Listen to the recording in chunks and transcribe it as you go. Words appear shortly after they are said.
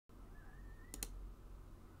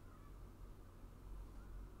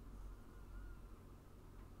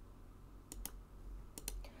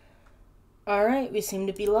Alright, we seem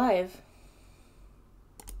to be live.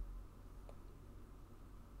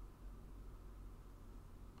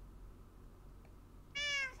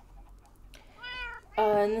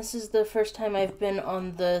 And this is the first time I've been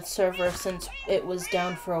on the server since it was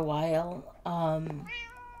down for a while. I'm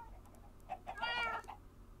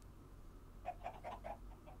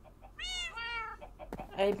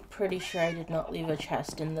pretty sure I did not leave a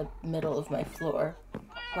chest in the middle of my floor.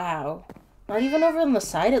 Wow. Not even over on the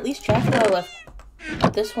side? At least Jackie left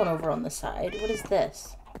this one over on the side. What is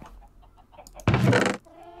this?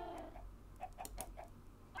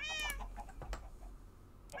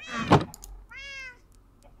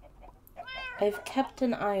 I've kept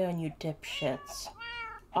an eye on you dipshits.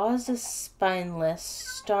 Oz is spineless,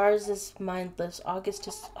 Stars is mindless, August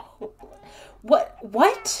is hopeless. What?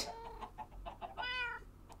 What?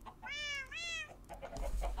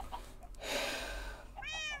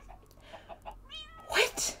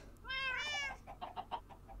 What?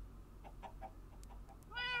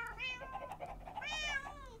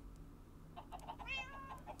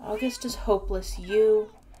 August is hopeless. You're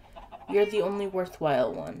the only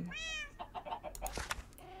worthwhile one.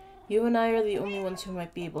 You and I are the only ones who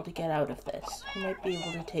might be able to get out of this. Who might be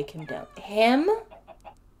able to take him down. Him?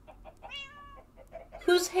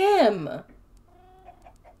 Who's him?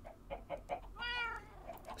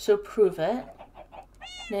 So prove it.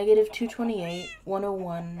 Negative 228,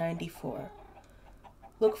 101, 94.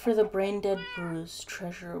 Look for the brain-dead bruise.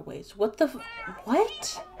 Treasure awaits. What the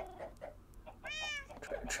what?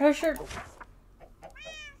 Treasure...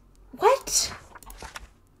 What?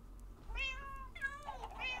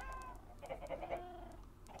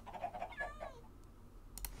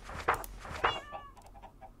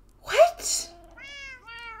 What?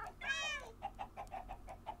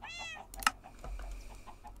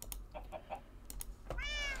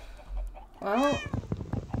 Well,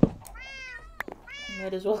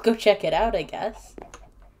 might as well go check it out, I guess.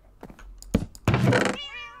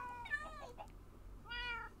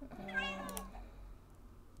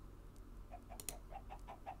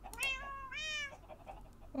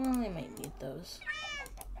 Well, I might need those.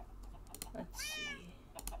 Let's see.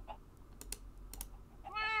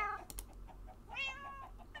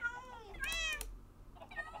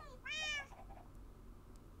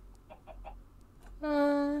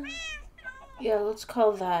 Yeah, let's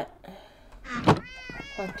call that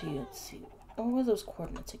plenty. Let's see. Oh, what are those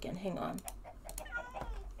coordinates again? Hang on.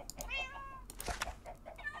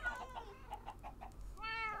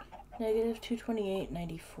 Negative 228,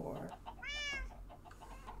 94.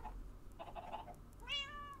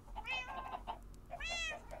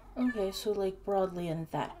 Okay, so like broadly in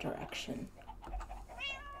that direction.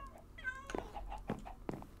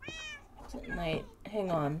 Is it night?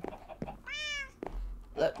 Hang on.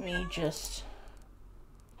 Let me just...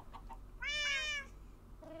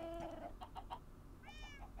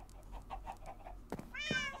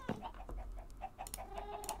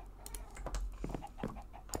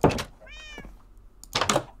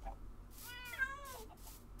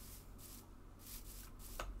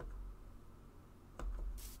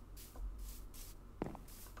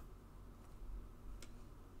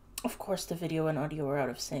 Of course the video and audio are out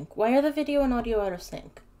of sync. Why are the video and audio out of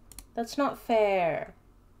sync? That's not fair.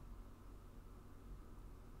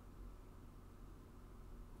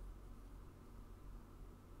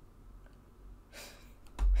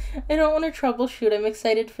 I don't want to troubleshoot. I'm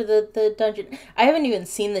excited for the dungeon. I haven't even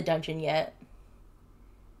seen the dungeon yet.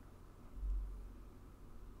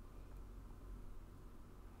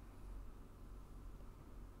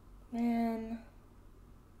 Man.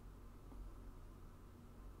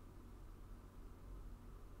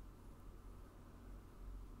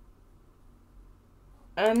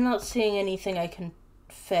 I'm not seeing anything I can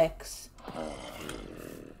fix.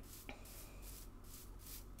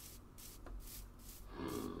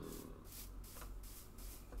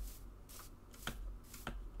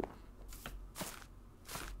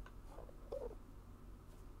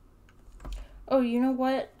 Oh, you know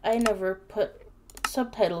what? I never put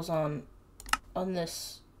subtitles on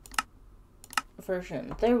this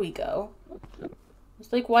version. There we go.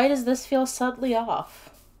 It's like, why does this feel subtly off?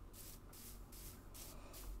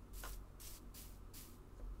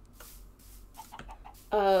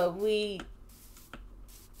 We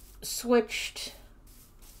switched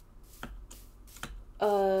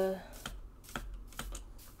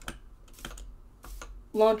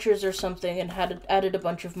launchers or something and added a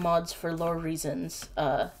bunch of mods for lore reasons.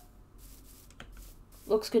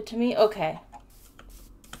 Looks good to me? Okay.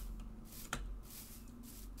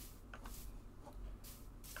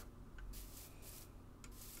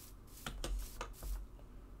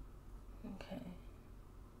 Okay.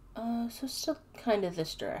 So still kind of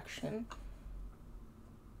this direction.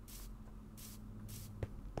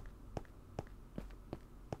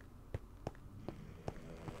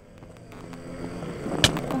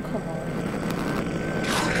 Oh, come on.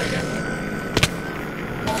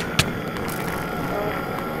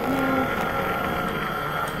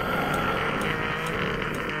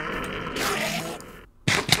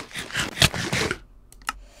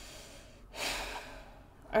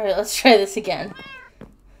 Alright, let's try this again.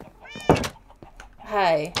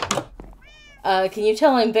 Hi. Can you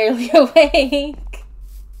tell I'm barely awake?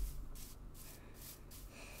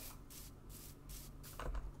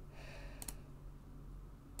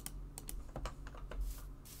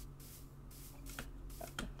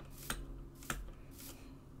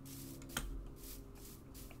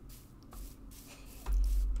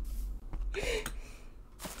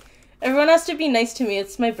 Everyone has to be nice to me.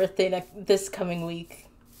 It's my birthday this coming week.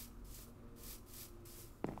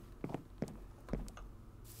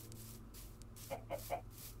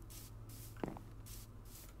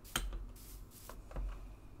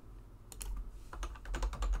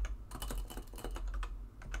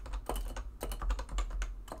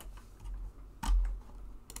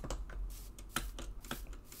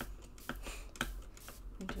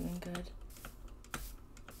 I'm doing good.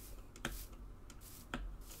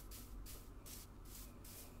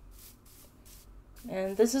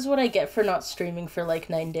 And this is what I get for not streaming for like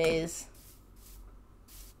 9 days.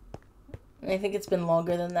 And I think it's been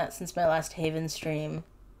longer than that since my last Haven stream.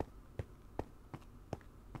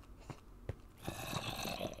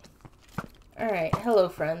 Alright, hello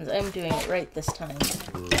friends. I'm doing it right this time.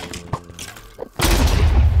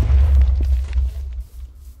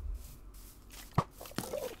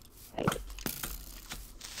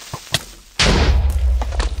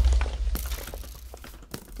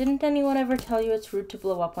 Didn't anyone ever tell you it's rude to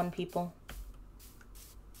blow up on people?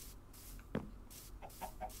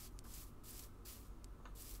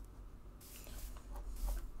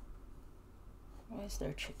 Why is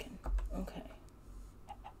there chicken? Okay.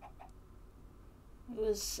 It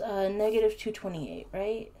was negative 228,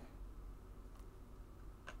 right?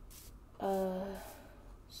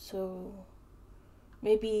 So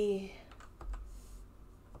maybe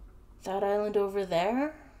that island over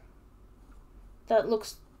there? That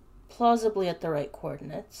looks plausibly at the right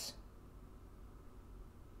coordinates.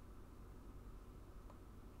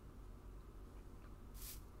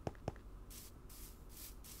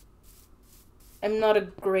 I'm not a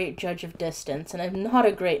great judge of distance, and I'm not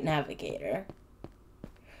a great navigator.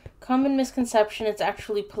 Common misconception, it's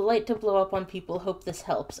actually polite to blow up on people. Hope this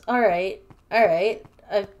helps. Alright. I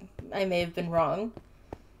may have been wrong.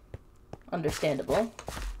 Understandable.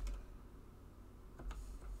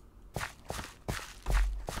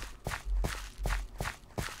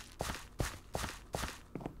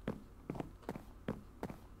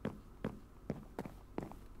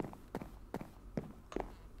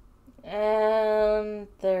 And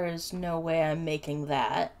there's no way I'm making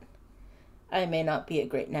that. I may not be a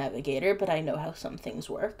great navigator, but I know how some things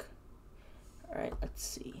work. Alright, let's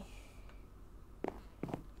see.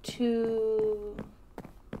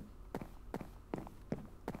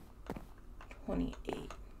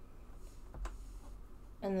 228.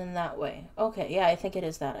 And then that way. Okay, yeah, I think it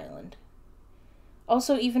is that island.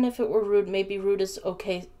 Also, even if it were rude, maybe rude is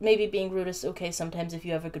okay. Maybe being rude is okay sometimes if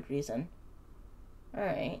you have a good reason.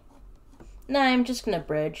 Alright. Nah, I'm just gonna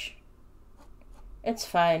bridge. It's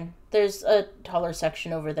fine. There's a taller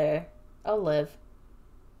section over there. I'll live.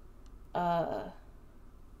 Let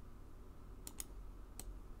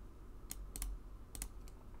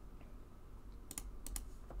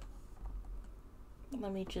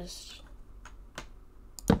me just...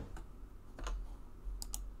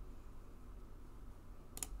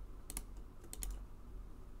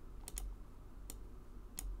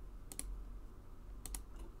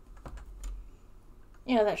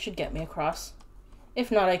 Yeah, that should get me across.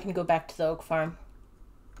 If not, I can go back to the oak farm.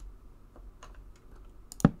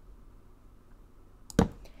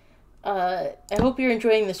 I hope you're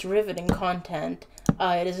enjoying this riveting content.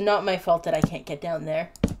 It is not my fault that I can't get down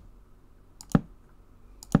there.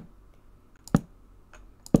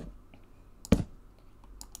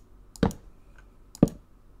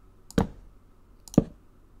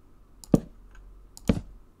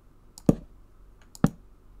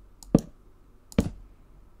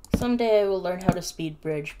 Someday I will learn how to speed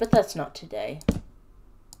bridge, but that's not today.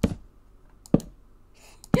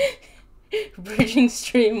 Bridging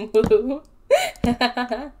stream, woo.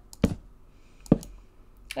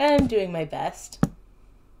 I'm doing my best.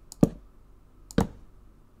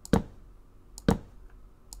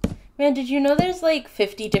 Man, did you know there's like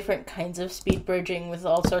 50 different kinds of speed bridging with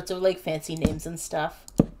all sorts of like fancy names and stuff?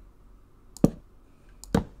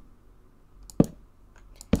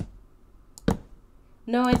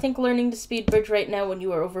 No, I think learning to speed bridge right now when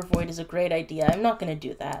you are over void is a great idea. I'm not gonna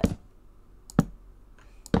do that.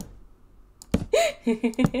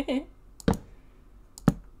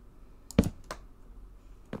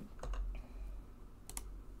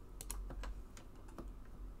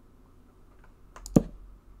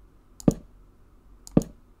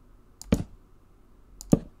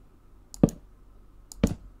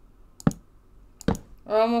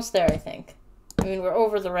 We're almost there, I think. I mean, we're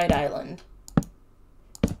over the right island.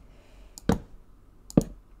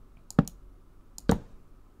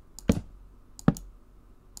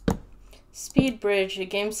 Speed bridge, a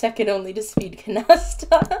game second only to speed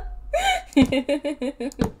canasta.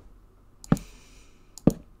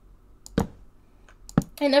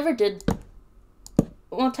 I never did.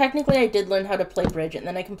 Well, technically I did learn how to play bridge and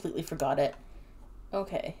then I completely forgot it.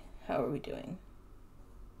 Okay, how are we doing?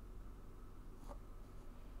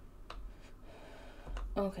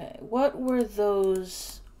 Okay, what were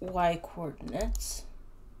those y coordinates?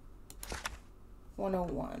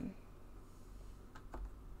 101.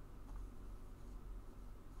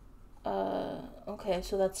 Okay,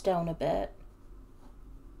 so that's down a bit.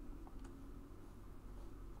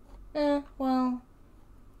 Well,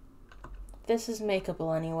 this is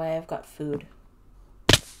makeable anyway. I've got food.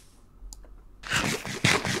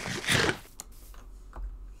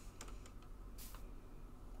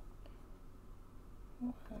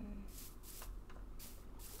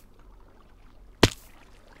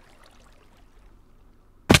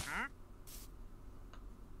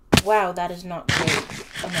 Wow, that is not great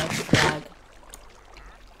amount of lag.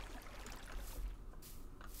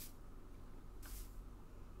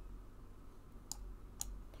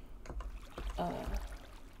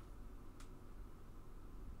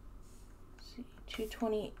 See,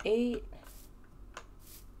 228.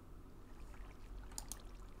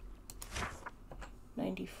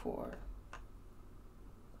 94.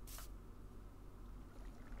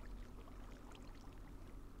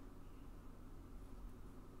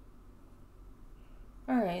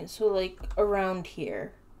 Alright, so like around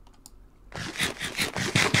here.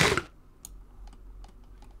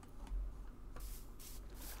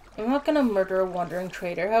 I'm not gonna murder a wandering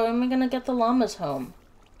trader. How am I gonna get the llamas home?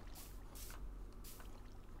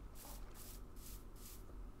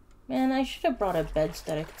 Man, I should have brought a bed so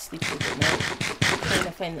that I could sleep through the night. I'm trying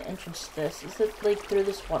to find the entrance to this. Is it like through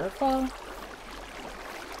this waterfall?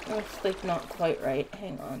 Oh, it's like not quite right.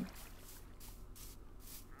 Hang on.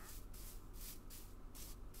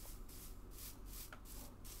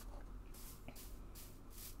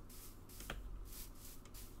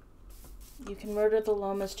 You can murder the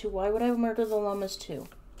llamas too. Why would I murder the llamas too?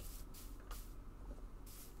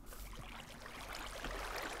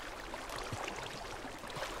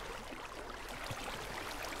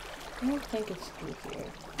 I don't think it's through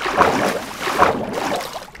here.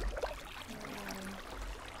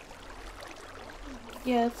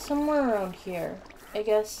 Yeah, it's somewhere around here. I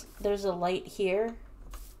guess there's a light here.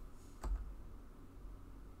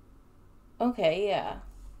 Okay, yeah.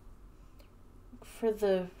 For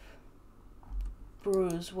the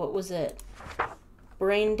bruise, what was it?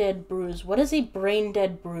 Brain dead bruise. What is a brain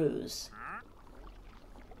dead bruise?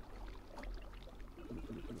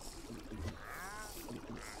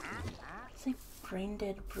 It's a brain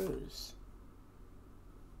dead bruise.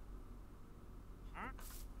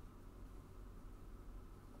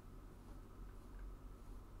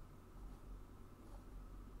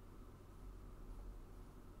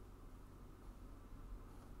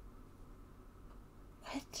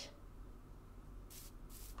 What?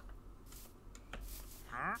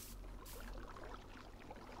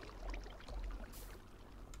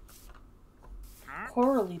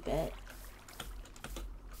 Corally bit.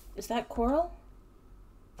 Is that coral?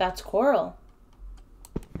 That's coral.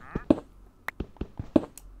 This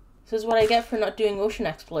is what I get for not doing ocean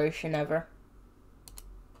exploration ever.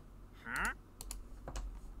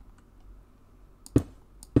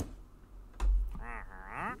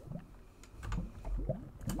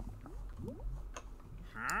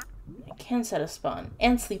 I can set a spawn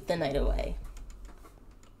and sleep the night away.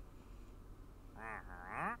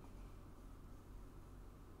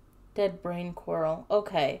 Dead brain coral.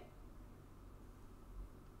 Okay.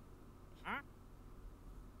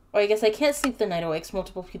 Oh, I guess I can't sleep the night away because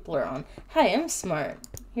multiple people are on. Hi, I'm smart.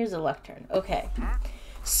 Here's a lectern. Okay.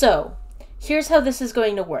 So, here's how this is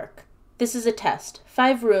going to work. This is a test.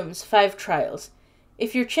 5 rooms, 5 trials.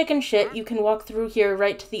 If you're chicken shit, you can walk through here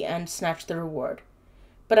right to the end, snatch the reward.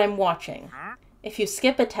 But I'm watching. If you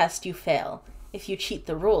skip a test, you fail. If you cheat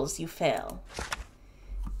the rules, you fail.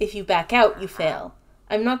 If you back out, you fail.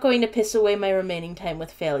 I'm not going to piss away my remaining time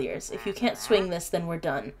with failures. If you can't swing this, then we're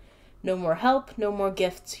done. No more help, no more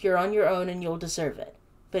gifts. You're on your own and you'll deserve it.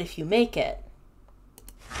 But if you make it,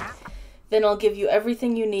 then I'll give you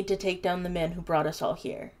everything you need to take down the man who brought us all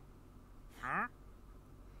here.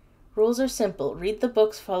 Rules are simple. Read the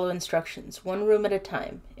books, follow instructions. One room at a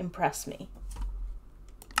time. Impress me.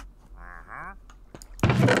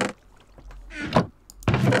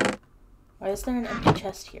 Why is there an empty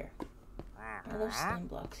chest here? Are there slime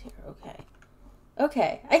blocks here? Okay.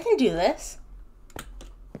 Okay, I can do this.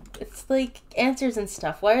 It's like answers and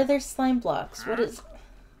stuff. Why are there slime blocks? What is...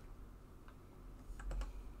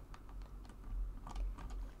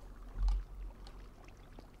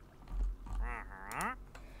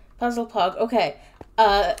 Puzzle Pog. Okay.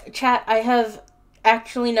 Chat, I have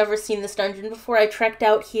actually never seen this dungeon before. I trekked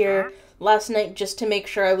out here last night just to make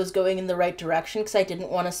sure I was going in the right direction because I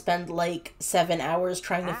didn't want to spend like 7 hours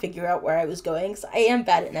trying to figure out where I was going. So I am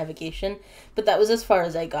bad at navigation, but that was as far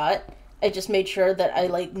as I got. I just made sure that I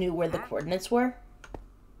like knew where the coordinates were.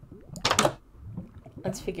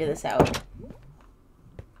 Let's figure this out.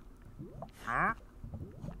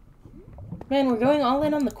 Man, we're going all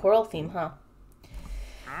in on the coral theme, huh?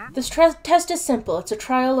 This test is simple. It's a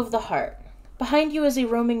trial of the heart. Behind you is a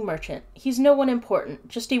roaming merchant. He's no one important,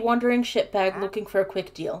 just a wandering shitbag looking for a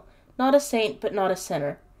quick deal. Not a saint, but not a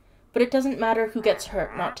sinner. But it doesn't matter who gets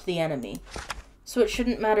hurt, not to the enemy. So it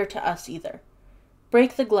shouldn't matter to us either.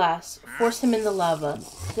 Break the glass, force him in the lava,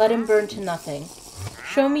 let him burn to nothing.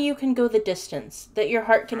 Show me you can go the distance, that your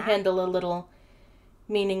heart can handle a little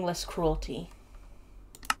meaningless cruelty.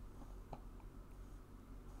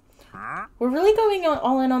 We're really going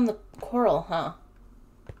all in on the coral, huh?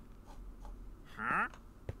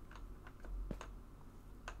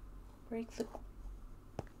 Break the...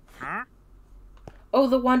 Oh,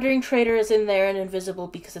 the wandering trader is in there and invisible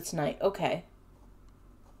because it's night. Okay.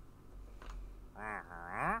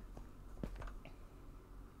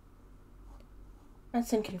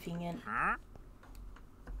 That's inconvenient.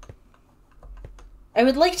 I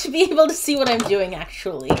would like to be able to see what I'm doing,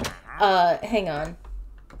 actually. Hang on.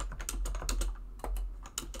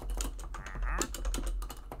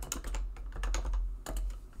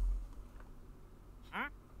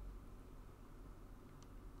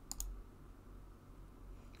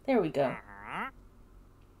 There we go.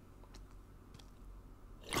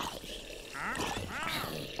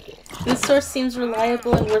 This source seems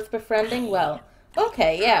reliable and worth befriending. Well,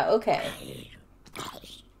 okay, yeah, okay.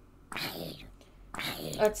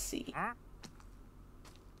 Let's see.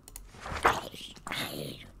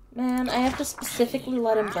 Man, I have to specifically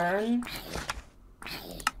let him burn.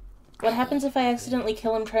 What happens if I accidentally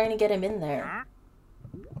kill him trying to get him in there?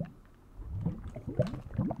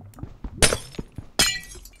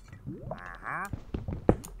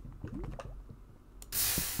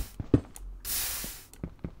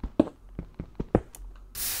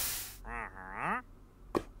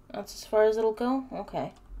 That's as far as it'll go?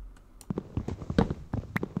 Okay.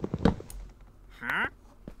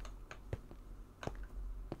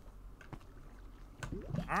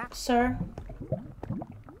 Sir?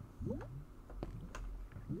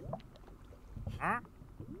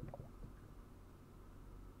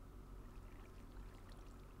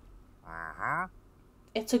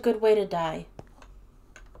 It's a good way to die.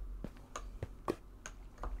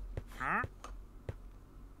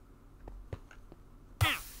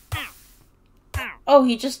 Oh,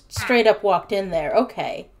 he just straight up walked in there.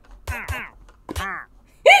 Okay.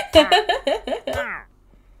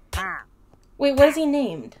 Wait, what is he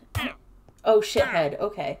named? Oh, shithead.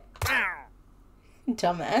 Okay.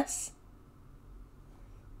 Dumbass.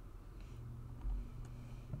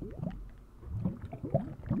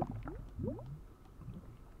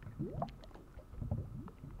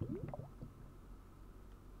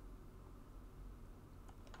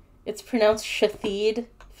 It's pronounced Shathid.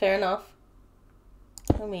 Fair enough.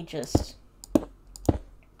 Let me just...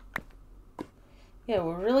 Yeah,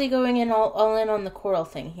 we're really going in all in on the coral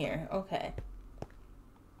thing here. Okay.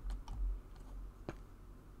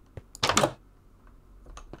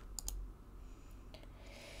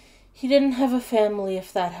 He didn't have a family,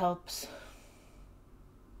 if that helps.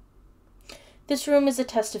 This room is a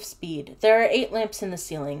test of speed. There are 8 lamps in the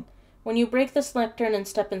ceiling. When you break this lectern and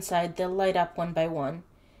step inside, they'll light up one by one.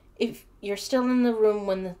 If you're still in the room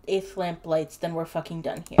when the 8th lamp lights, then we're fucking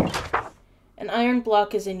done here. An iron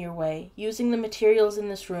block is in your way. Using the materials in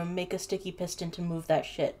this room, make a sticky piston to move that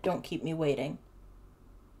shit. Don't keep me waiting.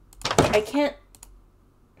 I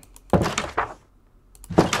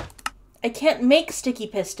can't make sticky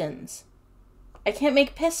pistons. I can't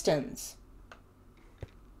make pistons.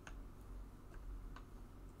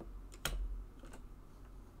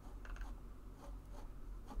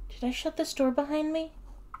 Did I shut this door behind me?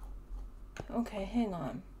 Okay, hang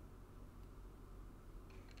on.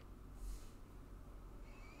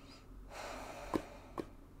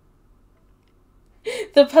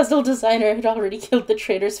 The puzzle designer had already killed the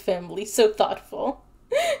traitor's family. So thoughtful.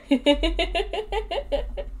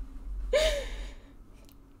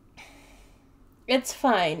 It's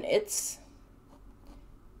fine. It's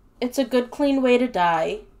a good, clean way to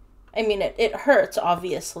die. I mean, it hurts,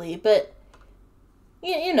 obviously, but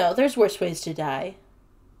you know, there's worse ways to die.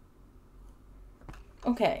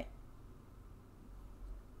 Okay.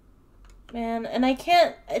 Man, and I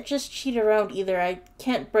can't just cheat around either. I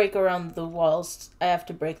can't break around the walls. I have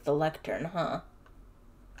to break the lectern, huh?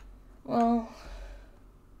 Well,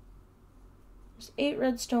 there's 8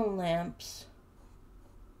 redstone lamps.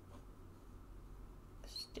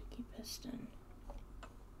 Sticky piston.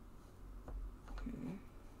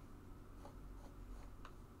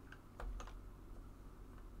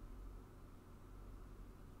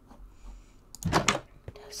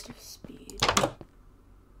 Test of speed.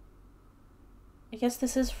 I guess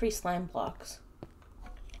this is free slime blocks.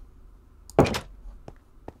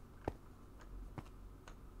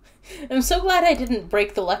 I'm so glad I didn't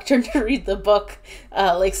break the lectern to read the book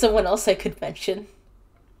like someone else I could mention.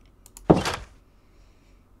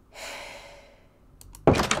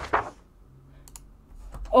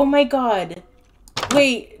 Oh my god.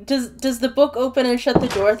 Wait, does the book open and shut the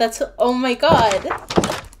door? That's... Oh my god.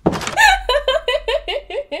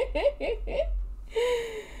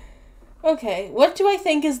 Okay, what do I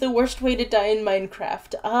think is the worst way to die in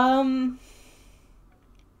Minecraft? Can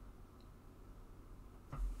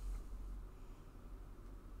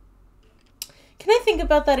I think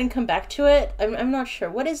about that and come back to it? I'm not sure.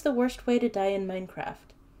 What is the worst way to die in Minecraft?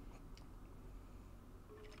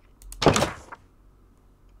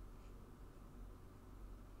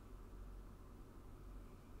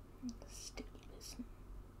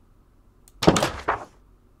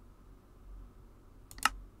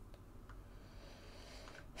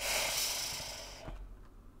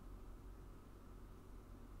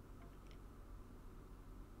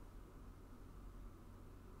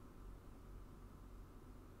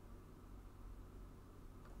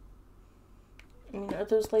 I mean, are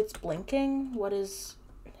those lights blinking? What is...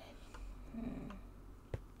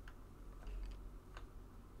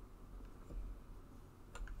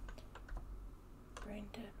 Brain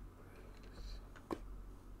dead bruise.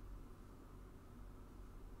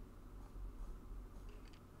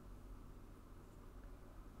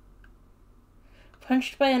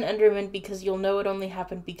 Punched by an Enderman because you'll know it only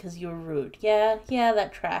happened because you were rude. Yeah,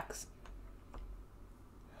 that tracks.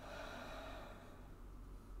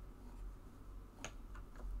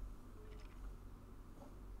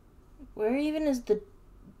 Where even is the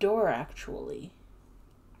door, actually?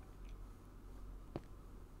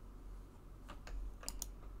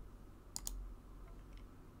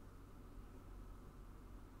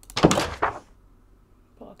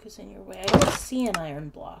 Block is in your way. I don't see an iron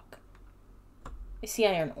block. I see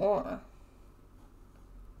iron ore.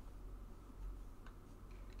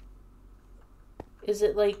 Is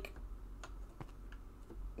it, like,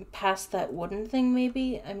 past that wooden thing,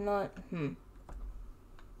 maybe? I'm not...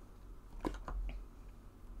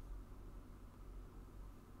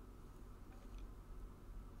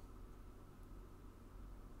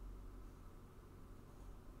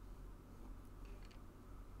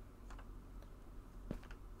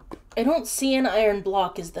 I don't see an iron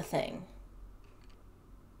block is the thing.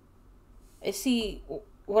 I see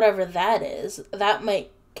whatever that is. That might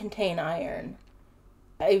contain iron.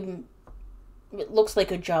 It looks like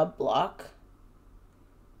a job block.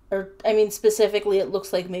 Or, I mean, specifically, it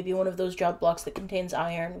looks like maybe one of those job blocks that contains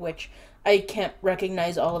iron, which I can't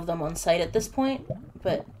recognize all of them on site at this point,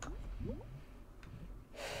 but...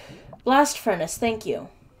 Blast furnace, thank you.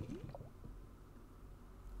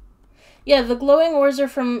 Yeah, the glowing ores are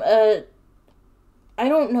from, I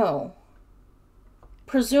don't know.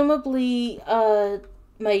 Presumably,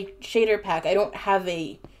 my shader pack. I don't have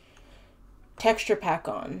a texture pack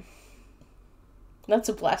on. That's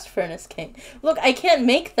a blast furnace king. Look, I can't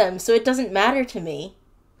make them, so it doesn't matter to me.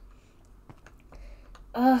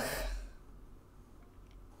 Ugh.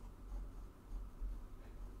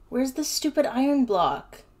 Where's the stupid iron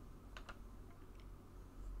block?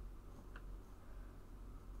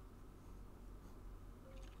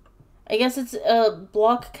 I guess it's a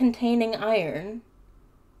block containing iron.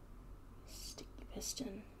 Sticky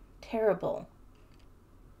piston. Terrible.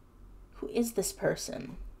 Who is this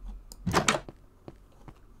person?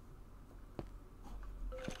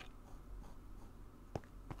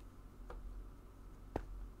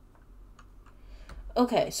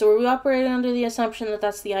 Okay, so are we operating under the assumption that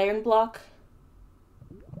that's the iron block?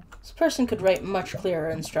 This person could write much clearer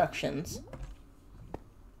instructions.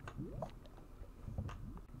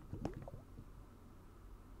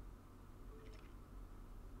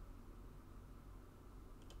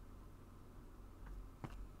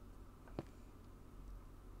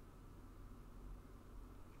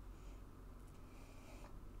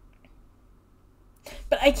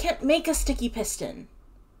 But I can't make a sticky piston.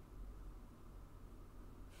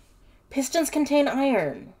 Pistons contain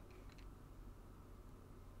iron.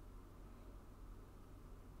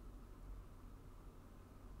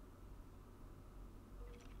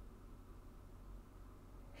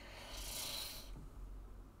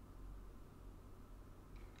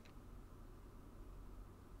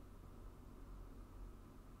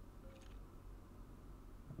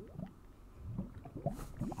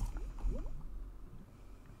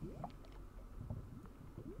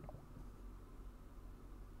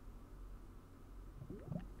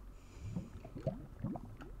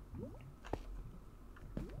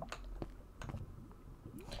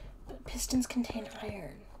 Pistons contain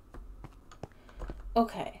iron.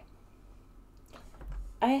 Okay.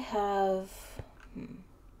 I have...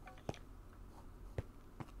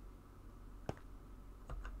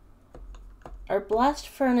 Our blast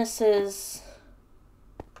furnaces...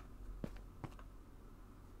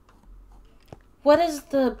 What is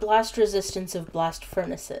the blast resistance of blast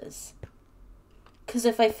furnaces? Because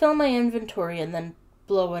if I fill my inventory and then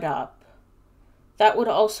blow it up, that would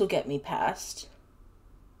also get me past.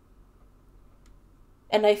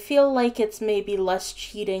 And I feel like it's maybe less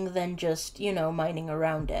cheating than just, you know, mining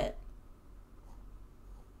around it.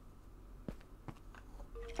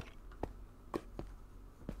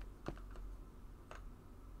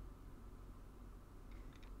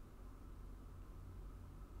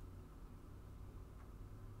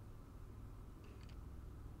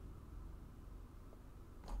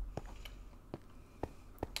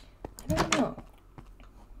 I don't know.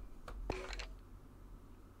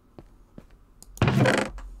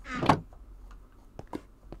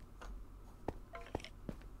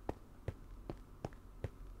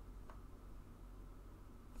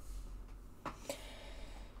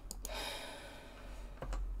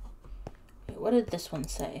 What did this one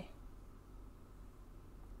say?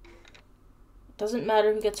 It doesn't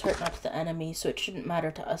matter who gets hurt, not to the enemy, so it shouldn't matter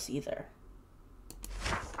to us either.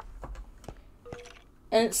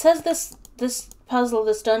 And it says this puzzle,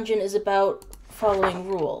 this dungeon, is about following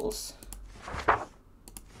rules.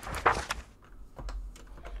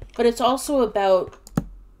 But it's also about...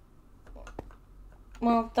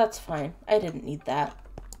 Well, that's fine. I didn't need that.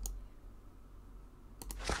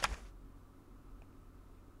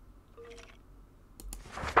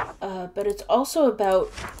 But it's also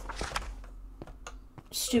about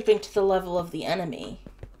stooping to the level of the enemy.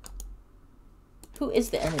 Who is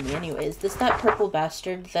the enemy, anyway? Is this that purple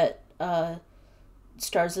bastard that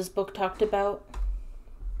Stars' book talked about?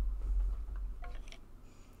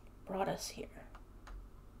 Brought us here.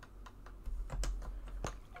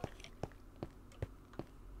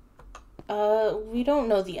 We don't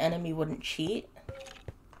know the enemy wouldn't cheat.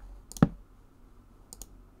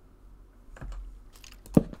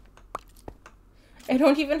 I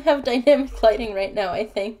don't even have dynamic lighting right now, I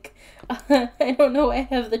think. I don't know why I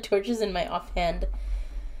have the torches in my offhand.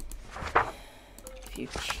 If you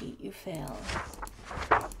cheat, you fail.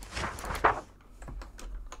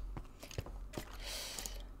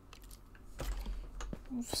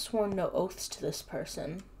 I've sworn no oaths to this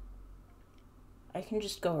person. I can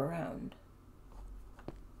just go around.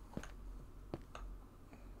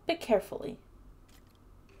 But carefully.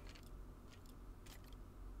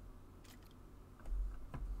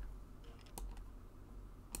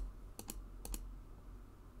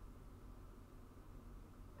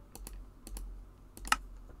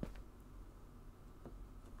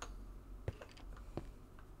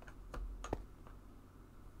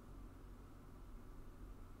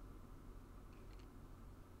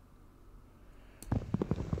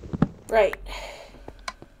 Right.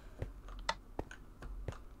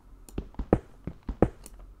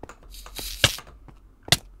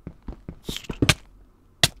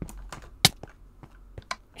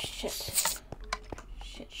 Shit.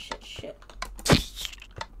 Shit.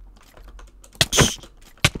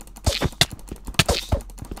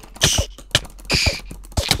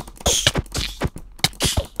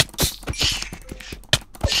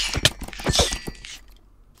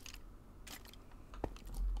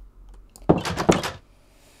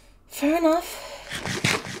 Fair enough.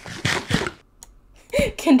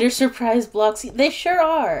 Kinder Surprise blocks. They sure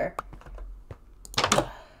are.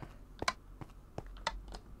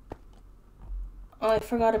 Oh, I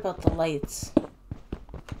forgot about the lights.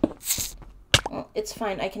 Well, it's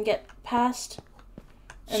fine. I can get past,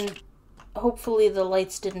 and hopefully the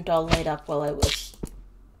lights didn't all light up while I was...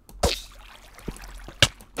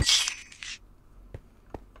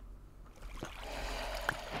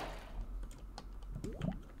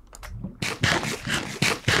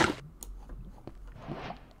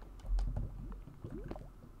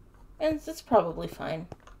 And it's probably fine.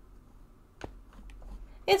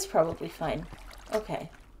 It's probably fine. Okay.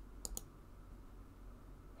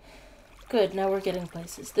 Good, now we're getting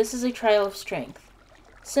places. This is a trial of strength.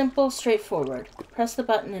 Simple, straightforward. Press the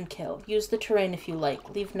button and kill. Use the terrain if you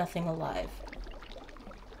like. Leave nothing alive.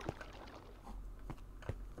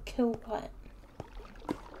 Kill what?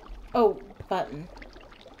 Oh, button.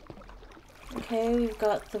 Okay, we've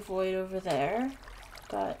got the void over there.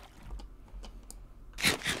 Got...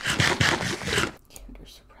 Kinder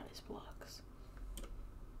surprise blocks.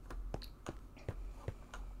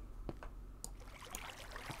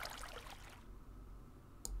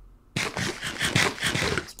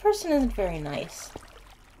 This person isn't very nice.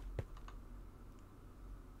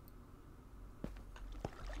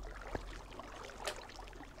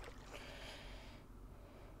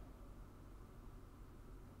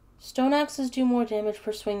 Stone axes do more damage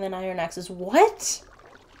per swing than iron axes. What?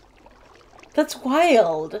 That's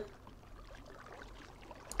wild.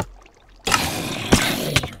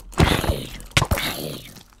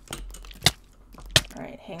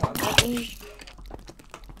 Alright, hang on. Let me...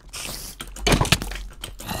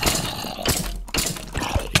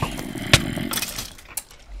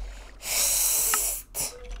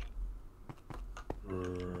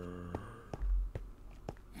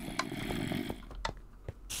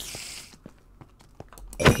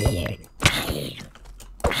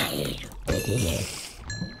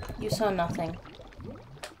 You saw nothing.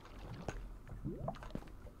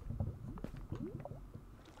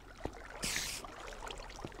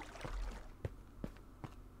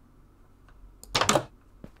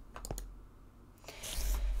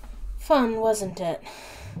 Fun, wasn't it?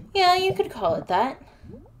 Yeah, you could call it that.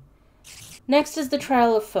 Next is the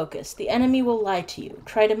trial of focus. The enemy will lie to you,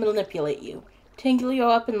 try to manipulate you, tangle you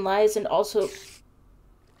up in lies and also...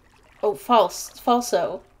 Oh,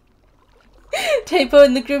 falso. Typo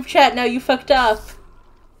in the group chat, now you fucked up.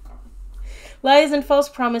 Lies and false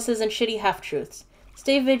promises and shitty half-truths.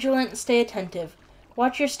 Stay vigilant and stay attentive.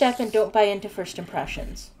 Watch your step and don't buy into first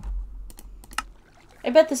impressions. I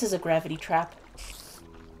bet this is a gravity trap.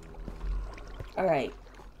 Alright.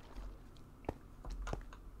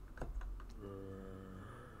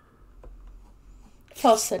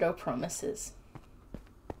 Falsetto promises.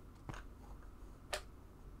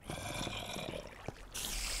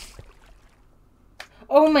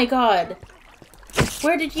 Oh my god.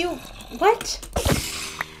 Where did you... What?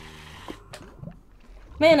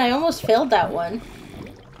 Man, I almost failed that one.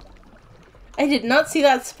 I did not see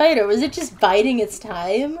that spider. Was it just biding its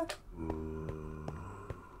time?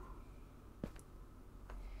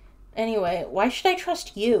 Anyway, why should I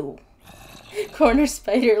trust you? Corner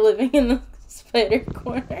spider living in the spider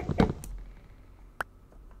corner.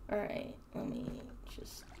 Alright, let me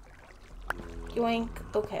just... Yoink.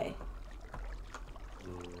 Okay.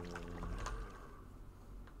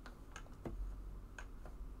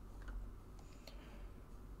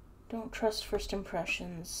 Don't trust first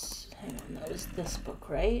impressions. Hang on, that was this book,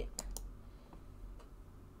 right?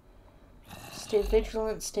 Stay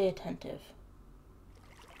vigilant, stay attentive.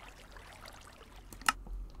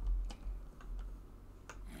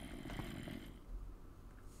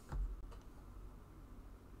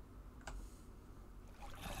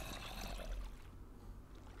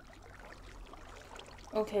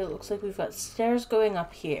 Okay, it looks like we've got stairs going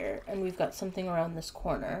up here, and we've got something around this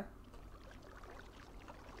corner.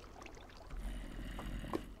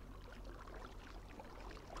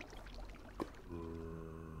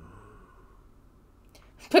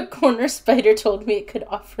 But Corner Spider told me it could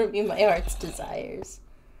offer me my heart's desires.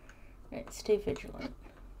 Alright, stay vigilant.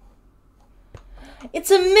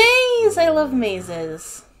 It's a maze! I love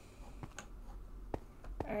mazes.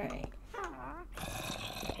 Alright. Hang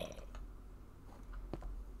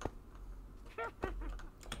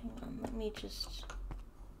on, let me just...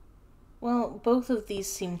 Well, both of these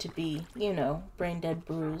seem to be, you know, brain dead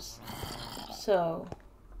brews. So,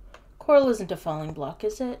 coral isn't a falling block,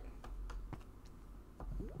 is it?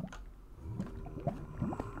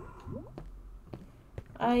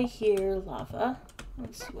 I hear lava.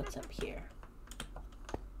 Let's see what's up here.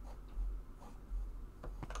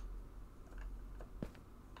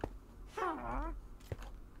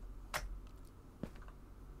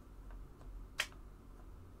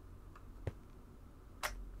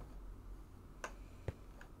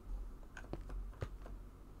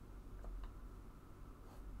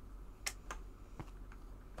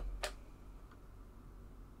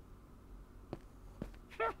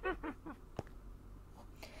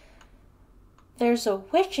 There's a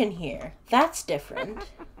witch in here. That's different.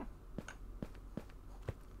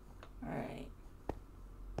 Alright.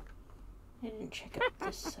 I didn't check out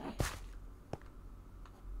this side.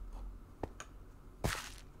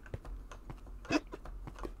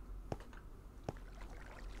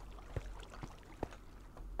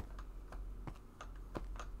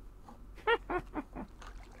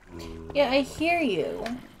 Yeah, I hear you.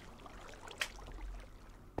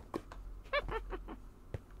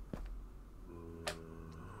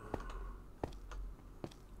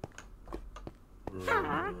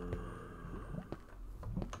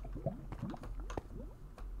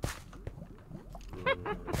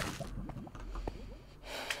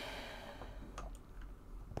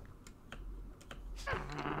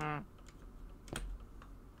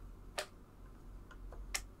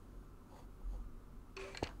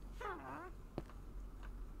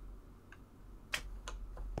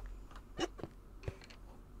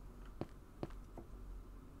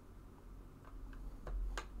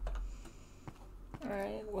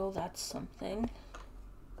 Alright, well that's something.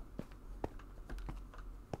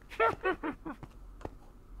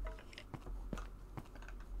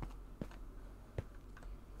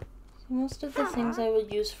 Most of the things I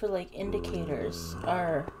would use for, like, indicators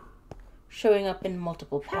are showing up in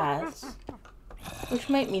multiple paths, which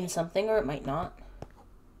might mean something or it might not.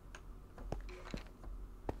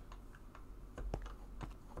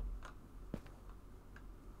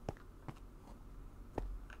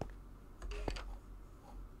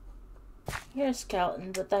 Here's a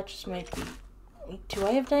skeleton, but that just might be... Do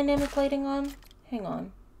I have dynamic lighting on? Hang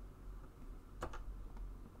on.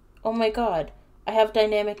 Oh my god. I have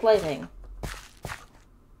dynamic lighting.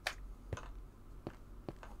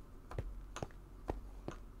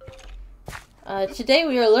 Today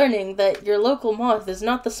we are learning that your local moth is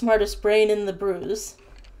not the smartest brain in the bruise.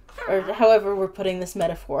 Or however we're putting this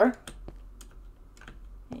metaphor.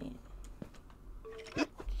 Should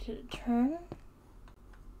it turn?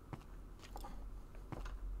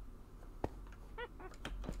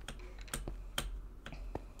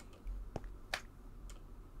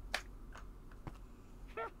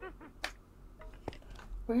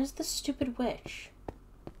 Where's the stupid witch?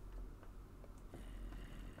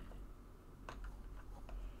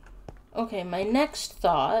 Okay, my next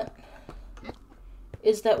thought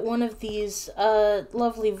is that one of these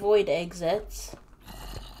lovely void exits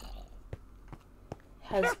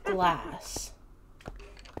has glass.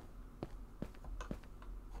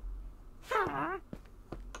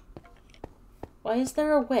 Why is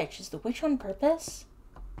there a witch? Is the witch on purpose?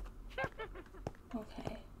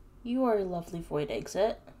 Okay. You are a lovely void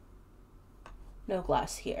exit. No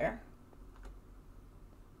glass here.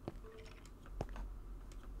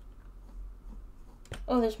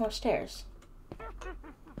 Oh, there's more stairs.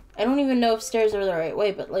 I don't even know if stairs are the right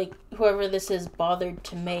way, but, like, whoever this is bothered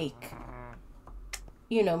to make,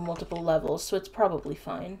 you know, multiple levels, so it's probably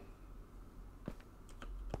fine.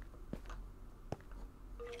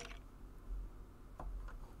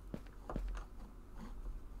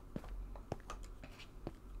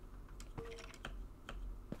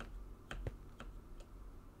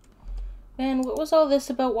 Man, what was all this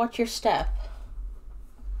about watch your step?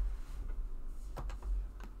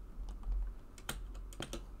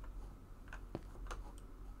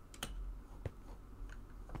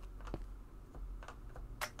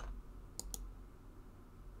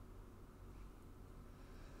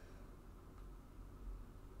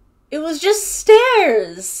 It was just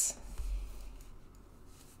stairs!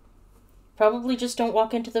 Probably just don't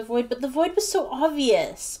walk into the void, but the void was so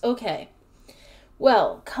obvious. Okay.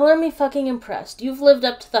 Well, color me fucking impressed. You've lived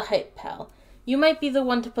up to the hype, pal. You might be the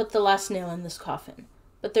one to put the last nail in this coffin.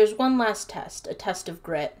 But there's one last test. A test of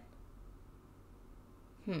grit.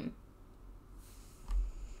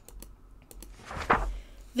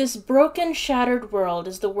 This broken, shattered world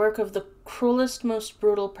is the work of the cruelest, most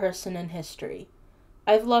brutal person in history.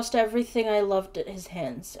 I've lost everything I loved at his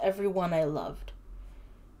hands. Everyone I loved.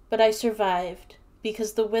 But I survived,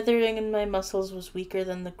 because the withering in my muscles was weaker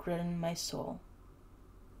than the grit in my soul.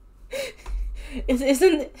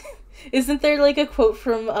 Isn't there like a quote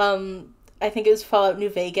from I think it was Fallout New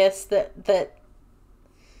Vegas that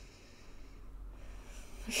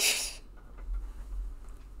it's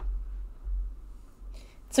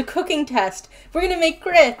a cooking test. We're gonna make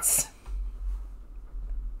grits.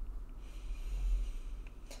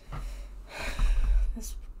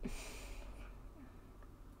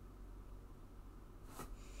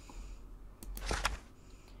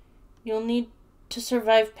 You'll need to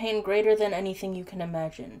survive pain greater than anything you can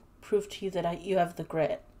imagine. Prove to you that you have the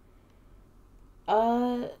grit.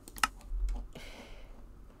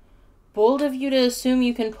 Bold of you to assume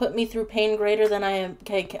you can put me through pain greater than I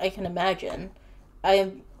can imagine.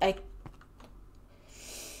 I've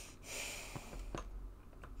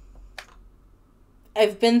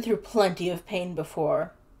been through plenty of pain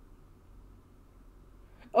before.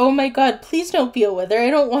 Oh my god, please don't be a wither. I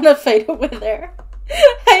don't want to fight a wither.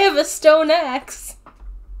 I have a stone axe.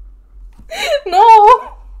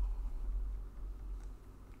 No!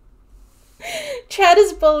 Chad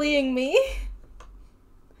is bullying me.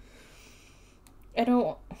 I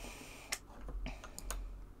don't...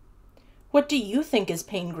 What do you think is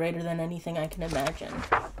pain greater than anything I can imagine?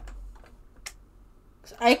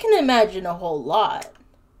 'Cause I can imagine a whole lot.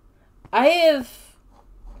 I have...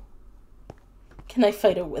 Can I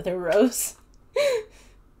fight a wither, Rose?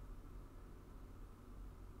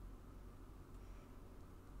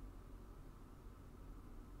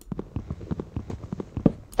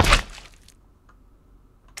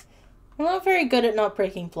 I'm not very good at not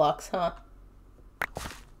breaking blocks, huh?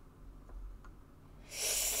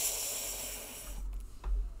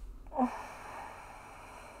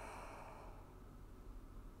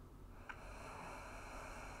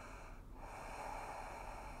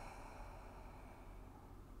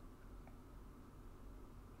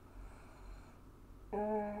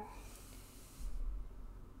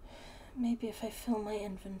 Maybe if I fill my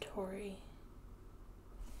inventory.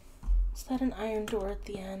 Is that an iron door at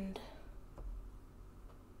the end?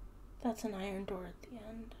 That's an iron door at the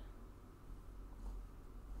end.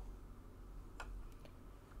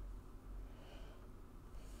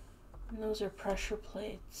 And those are pressure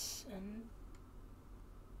plates, and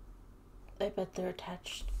I bet they're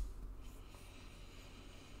attached.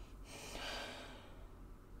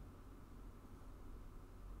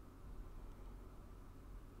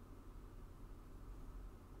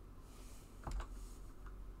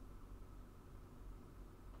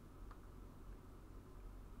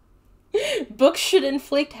 Books should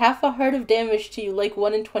inflict half a heart of damage to you, like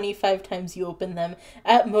 1 in 25 times you open them.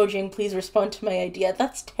 At Mojang, please respond to my idea.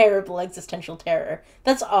 That's terrible existential terror.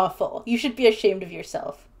 That's awful. You should be ashamed of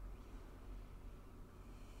yourself.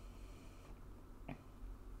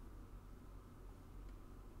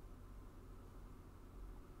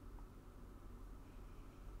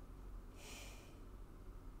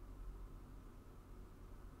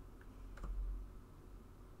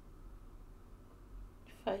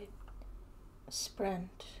 Fight.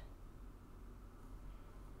 Sprint.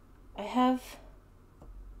 I have...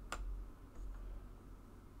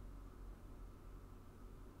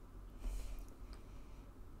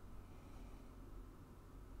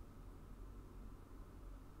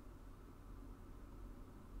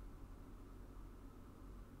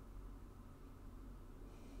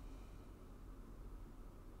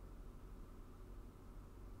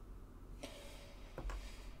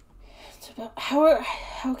 It's about...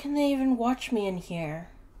 How can they even watch me in here?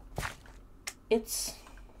 It's...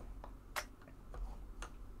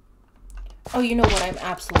 Oh, you know what? I'm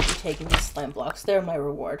absolutely taking these slime blocks. They're my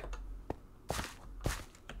reward.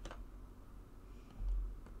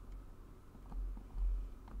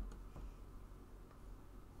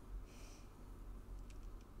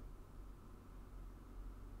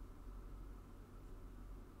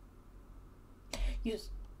 Use...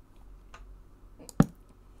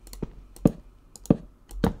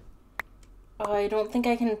 Oh, I don't think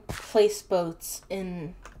I can place boats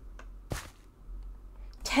in...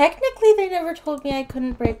 Technically, they never told me I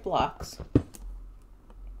couldn't break blocks.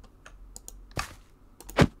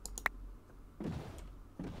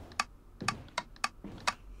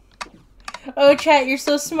 Oh, chat, you're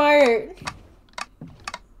so smart.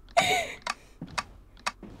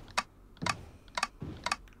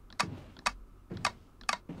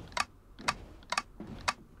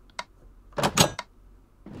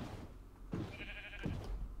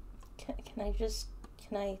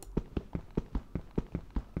 Can I...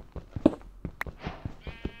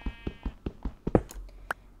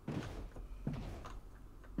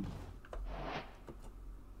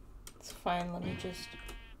 It's fine, let me just...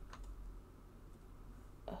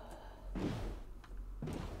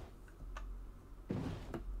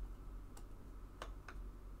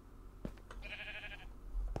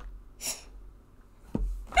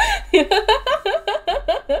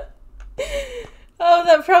 Oh,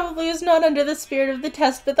 that probably was not under the spirit of the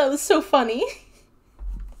test, but that was so funny.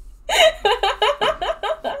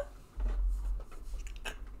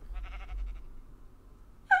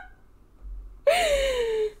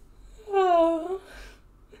 Oh.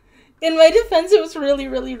 In my defense, it was really,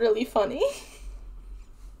 really, really funny.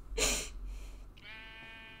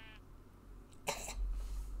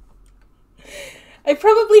 I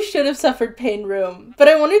probably should have suffered pain room, but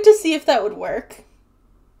I wanted to see if that would work.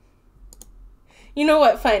 You know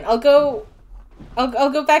what? Fine. I'll go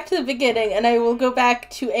back to the beginning, and I will go back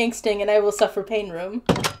to angsting, and I will suffer pain room.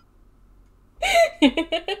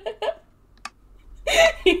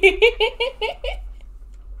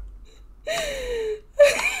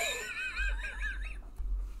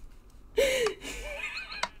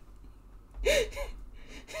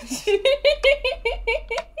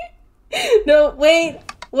 No, wait.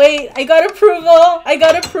 I got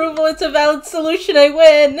approval. It's a valid solution. I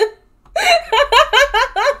win.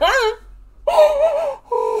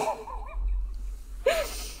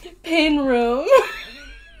 Pain room.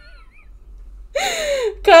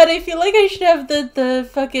 God, I feel like I should have the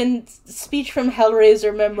fucking speech from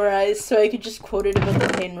Hellraiser memorized so I could just quote it about the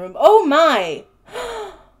pain room. Oh my!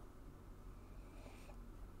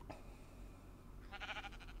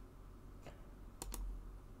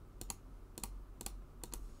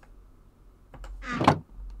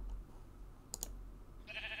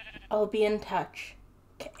 I'll be in touch.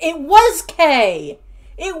 It was K!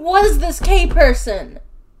 It was this K person!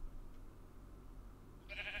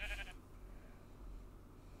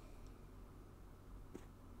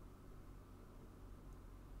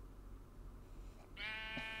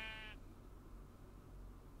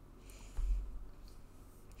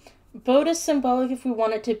 Boat is symbolic if we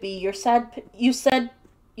want it to be. You said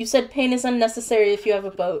pain is unnecessary if you have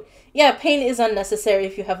a boat. Yeah, pain is unnecessary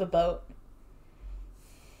if you have a boat.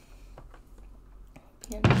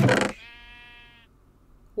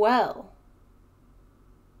 Well,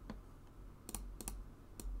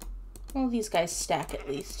 these guys stack at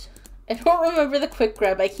least. I don't remember the quick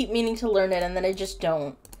grab. I keep meaning to learn it and then I just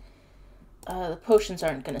don't. The potions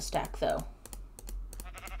aren't gonna stack though.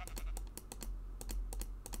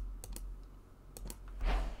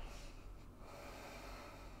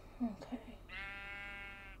 Okay.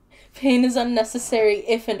 Pain is unnecessary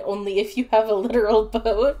if and only if you have a literal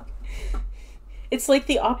boat. It's like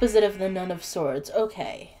the opposite of the Nun of Swords.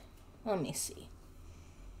 Okay. Let me see.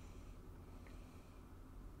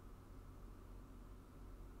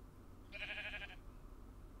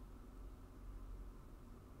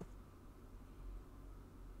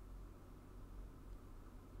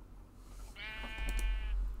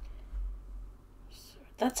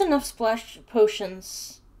 That's enough splash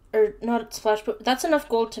potions. Or, not splash potions. That's enough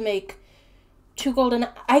gold to make 2 golden...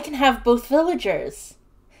 I can have both villagers.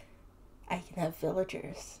 I can have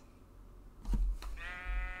villagers.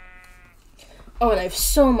 Oh, and I have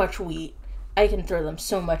so much wheat. I can throw them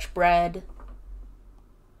so much bread.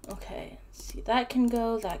 Okay, let's see. That can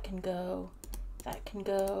go, that can go, that can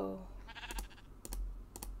go.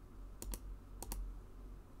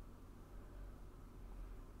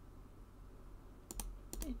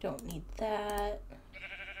 I don't need that.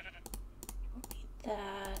 Don't need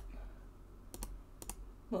that.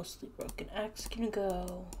 Mostly broken axe can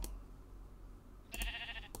go.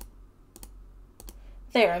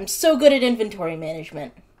 There, I'm so good at inventory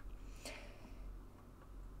management.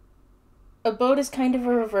 A boat is kind of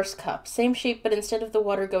a reverse cup. Same shape, but instead of the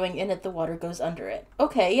water going in it, the water goes under it.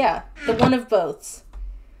 Okay, yeah. The one of boats.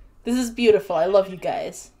 This is beautiful. I love you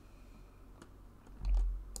guys.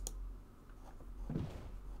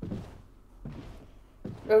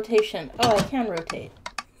 Rotation. Oh, I can rotate.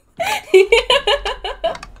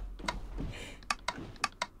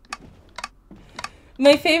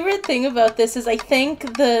 My favorite thing about this is I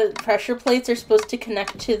think the pressure plates are supposed to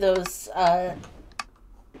connect to those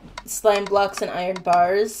slime blocks and iron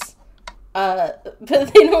bars, but they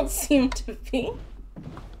don't seem to be.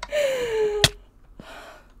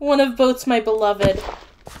 One of boats, my beloved.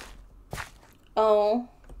 Oh.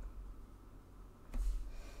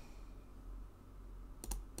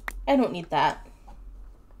 I don't need that.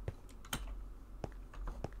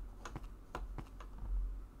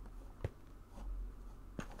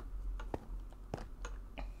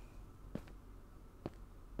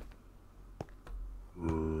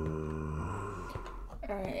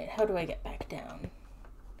 Alright, how do I get back down?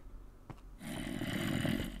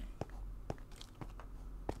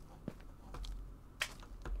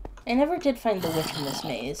 I never did find the witch in this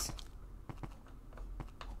maze.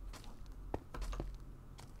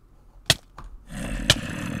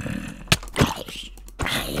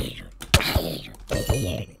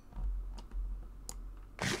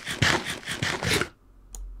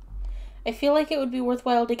 I feel like it would be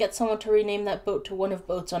worthwhile to get someone to rename that boat to one of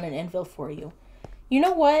boats on an anvil for you. You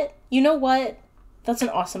know what? You know what? That's an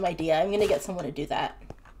awesome idea. I'm gonna get someone to do that.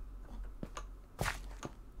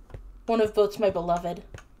 One of boats, my beloved.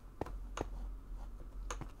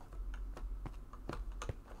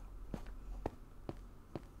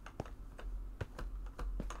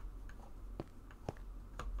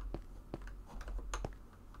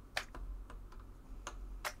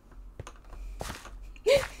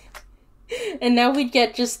 And now we'd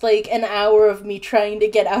get just like an hour of me trying to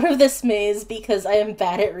get out of this maze because I am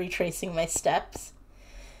bad at retracing my steps.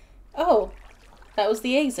 Oh, that was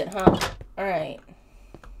the exit, huh? Alright.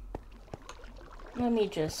 Let me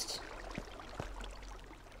just...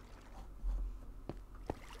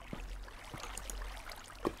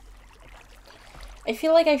 I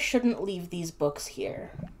feel like I shouldn't leave these books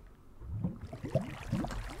here.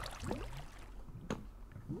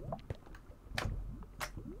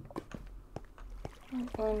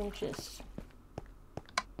 Let me just...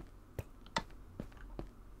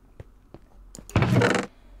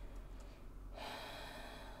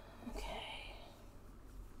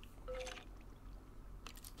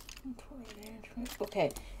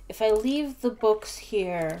 Okay, if I leave the books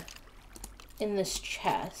here in this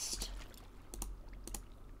chest,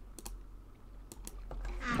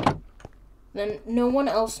 then no one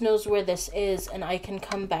else knows where this is, and I can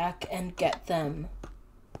come back and get them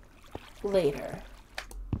later.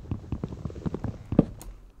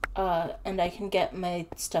 And I can get my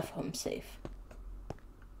stuff home safe.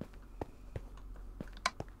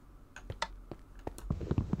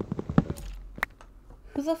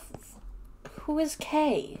 Who is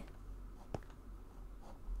Kay?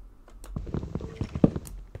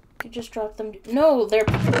 Could just drop them. No, they're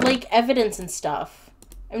like evidence and stuff.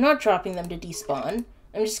 I'm not dropping them to despawn.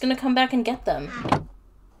 I'm just gonna come back and get them.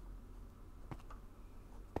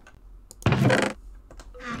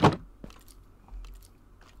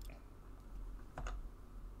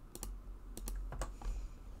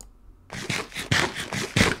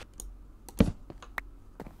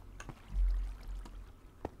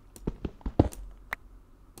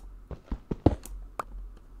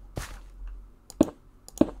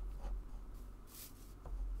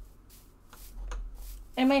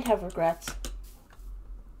 I might have regrets.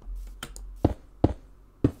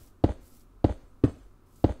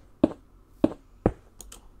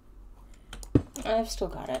 I've still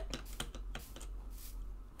got it.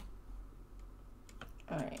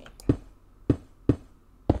 Alright.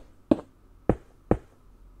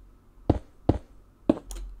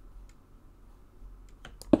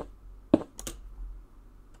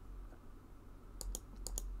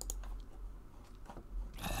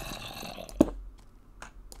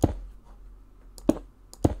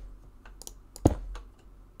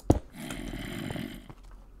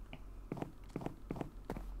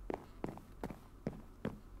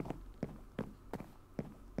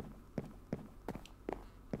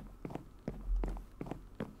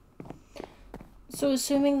 So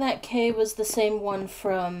assuming that K was the same one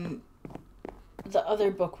from the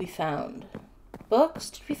other book we found.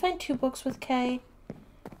 Books? Did we find 2 books with K?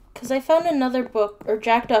 Because I found another book, or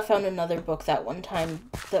Jackdaw found another book that one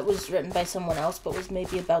time that was written by someone else, but was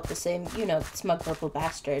maybe about the same, you know, smug purple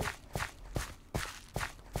bastard.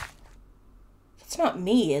 It's not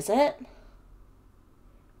me, is it?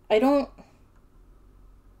 I don't...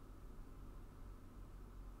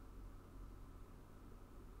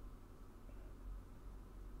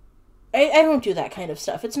 I don't do that kind of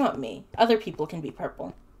stuff. It's not me. Other people can be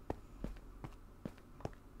purple.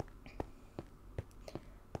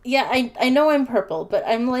 Yeah, I know I'm purple, but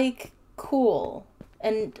I'm, like, cool.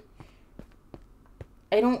 And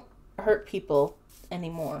I don't hurt people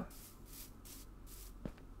anymore.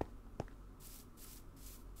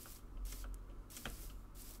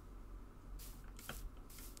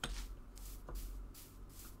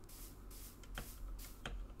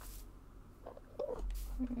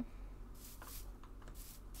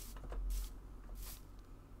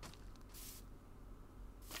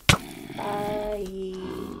 Bye.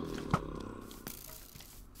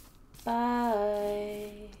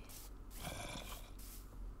 Bye.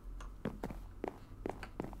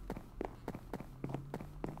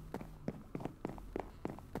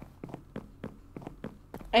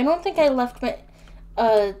 I don't think I left my...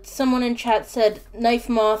 someone in chat said, Knife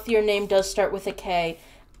Moth, your name does start with a K.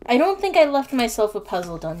 I don't think I left myself a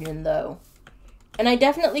puzzle dungeon, though. And I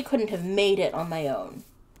definitely couldn't have made it on my own.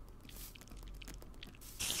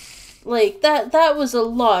 Like, that was a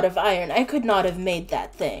lot of iron. I could not have made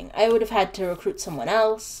that thing. I would have had to recruit someone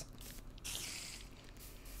else.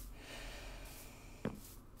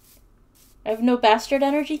 I have no bastard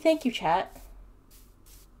energy? Thank you, chat.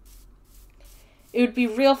 It would be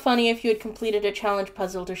real funny if you had completed a challenge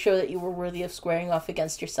puzzle to show that you were worthy of squaring off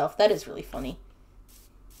against yourself. That is really funny.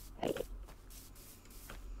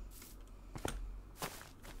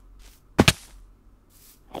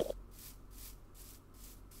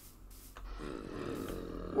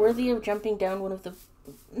 Worthy of jumping down one of the...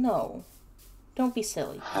 No. Don't be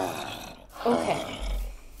silly. Okay.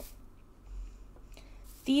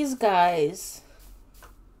 These guys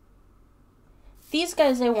These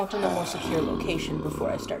guys I want in a more secure location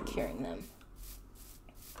before I start curing them.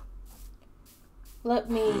 Let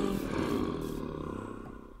me...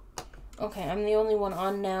 Okay, I'm the only one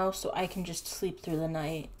on now, so I can just sleep through the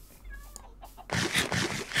night.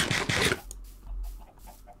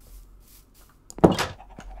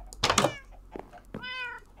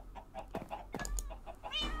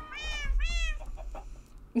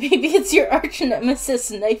 Maybe it's your arch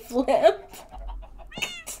nemesis knife lamp.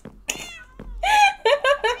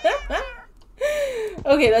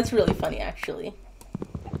 Okay, that's really funny, actually.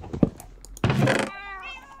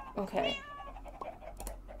 Okay.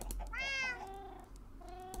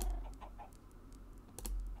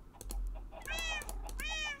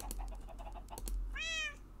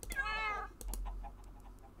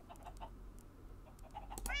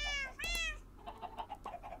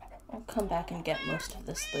 I'll come back and get most of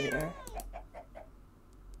this later.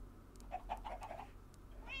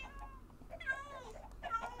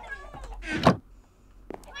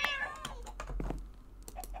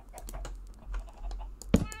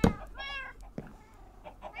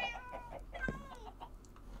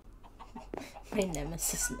 My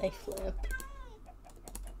nemesis knife lamp.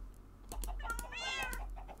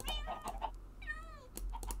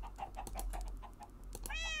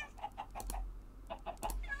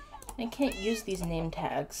 I can't use these name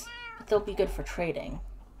tags, but they'll be good for trading.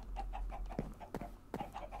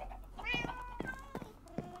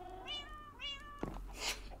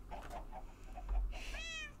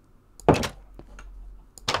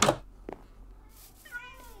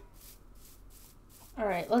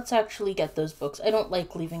 Alright, let's actually get those books. I don't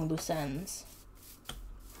like leaving loose ends.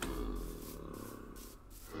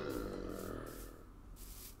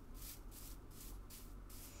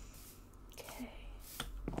 Okay.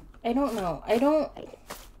 I don't know. I don't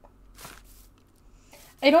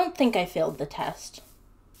think I failed the test.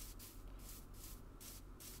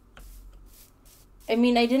 I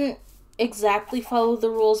mean, I didn't exactly follow the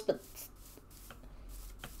rules, but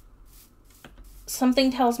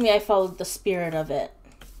something tells me I followed the spirit of it.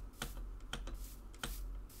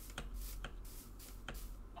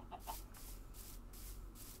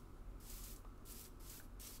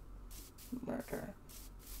 Murder.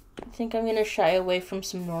 I think I'm gonna shy away from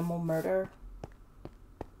some normal murder.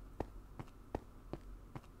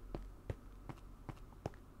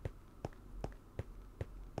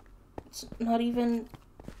 It's not even...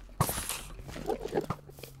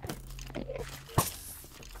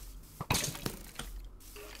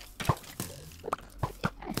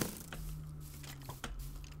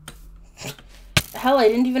 Hell, I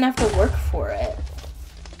didn't even have to work for it.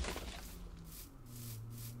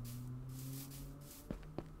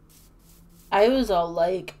 I was all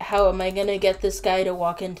like, how am I gonna get this guy to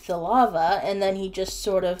walk into the lava? And then he just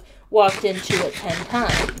sort of walked into it 10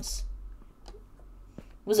 times. It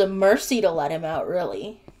was a mercy to let him out,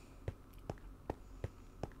 really.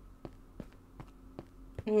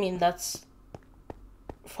 I mean, that's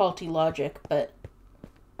faulty logic, but...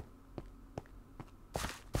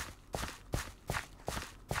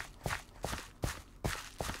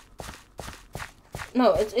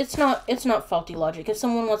 No, it's not faulty logic. If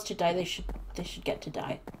someone wants to die, they should get to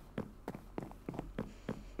die.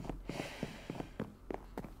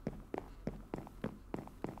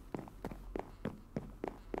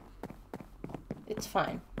 It's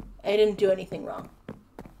fine. I didn't do anything wrong.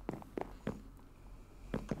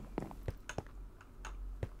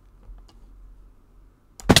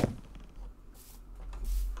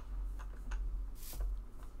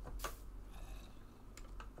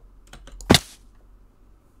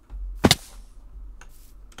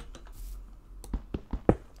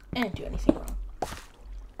 I didn't do anything wrong.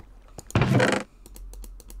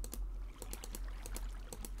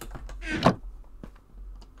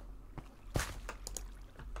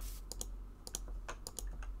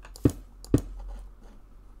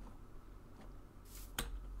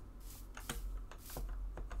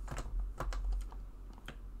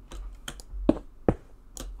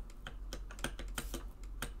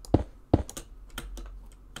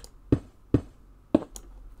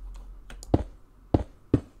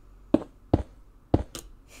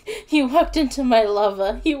 He walked into my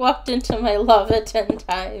lava. He walked into my lava 10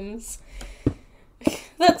 times.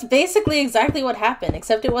 That's basically exactly what happened,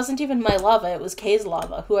 except it wasn't even my lava, it was Kay's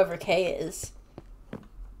lava, whoever Kay is.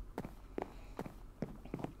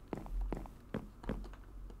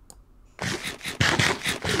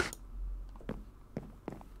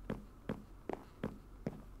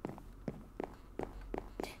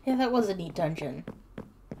 Yeah, that was a neat dungeon.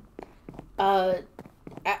 Out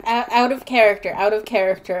of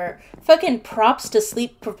character. Fucking props to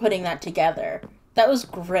Sleep for putting that together. That was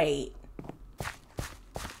great.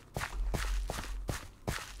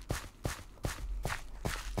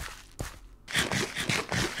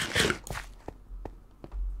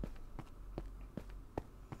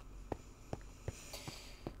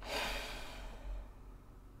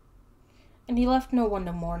 And he left no one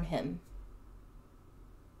to mourn him.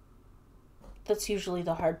 That's usually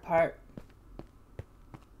the hard part.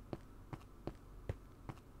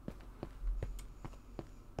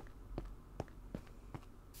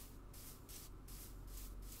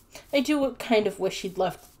 I do kind of wish he'd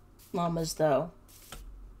left llamas, though.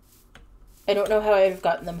 I don't know how I'd have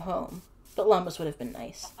gotten them home, but llamas would have been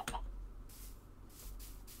nice.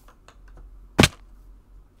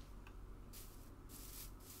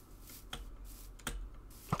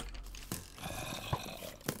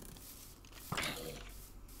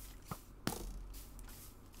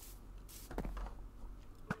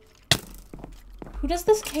 Who does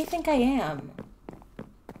this guy think I am?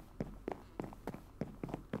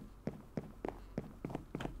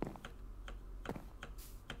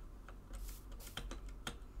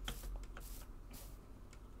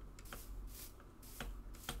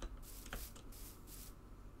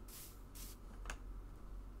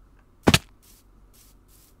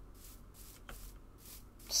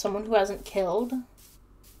 Someone who hasn't killed?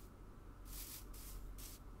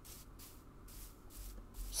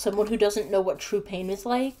 Someone who doesn't know what true pain is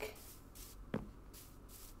like?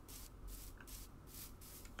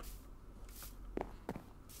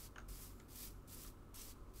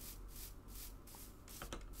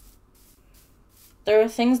 There are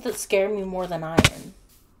things that scare me more than iron.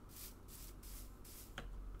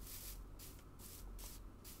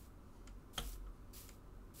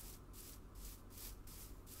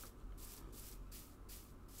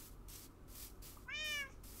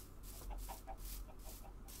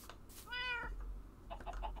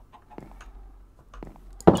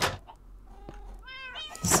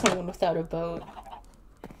 Someone without a boat.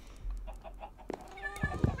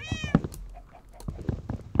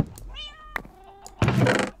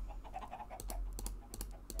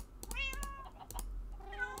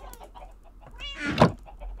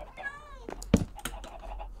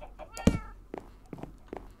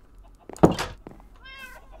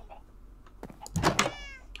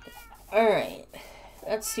 Alright,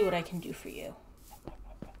 let's see what I can do for you.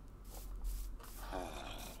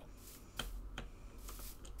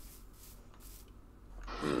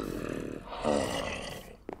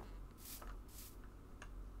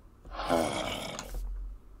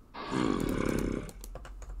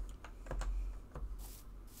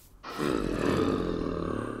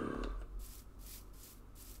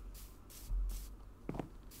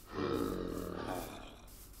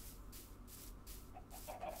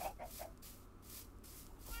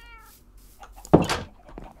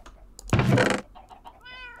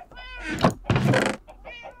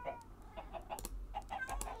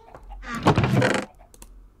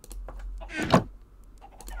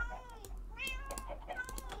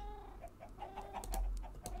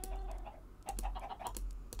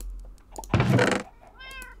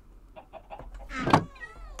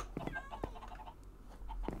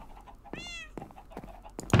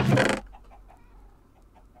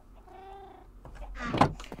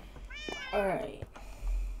 Alright.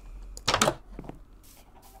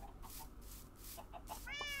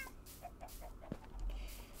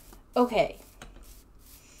 Okay.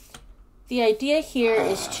 The idea here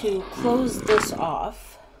is to close this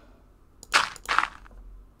off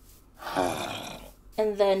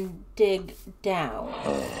and then dig down.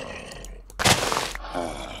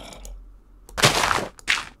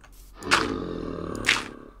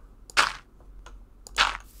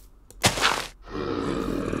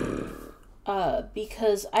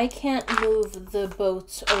 Because I can't move the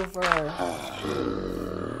boats over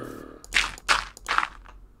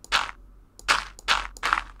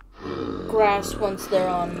grass once they're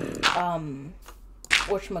on,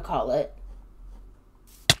 whatchamacallit.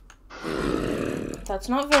 That's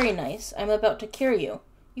not very nice. I'm about to cure you.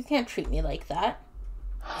 You can't treat me like that.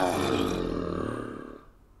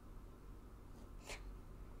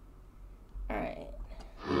 Alright.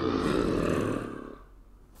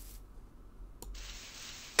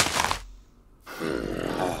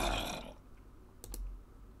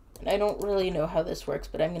 I don't really know how this works,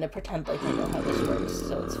 but I'm going to pretend like I know how this works,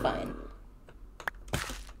 so it's fine.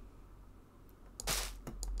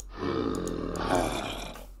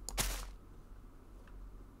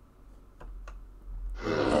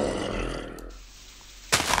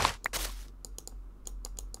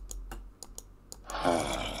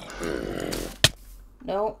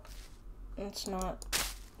 No, it's not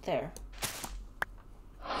there.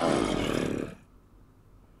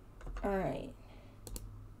 Alright.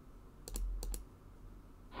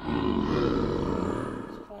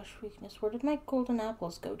 Weakness. Where did my golden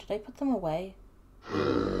apples go? Did I put them away?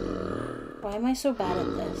 Why am I so bad at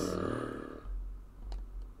this?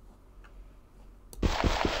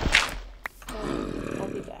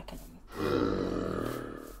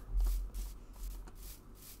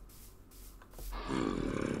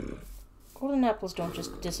 golden apples don't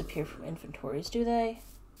just disappear from inventories, do they?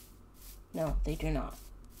 No, they do not.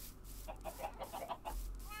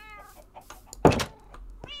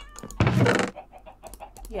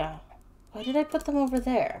 Yeah. Why did I put them over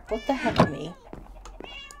there? What the heck, me?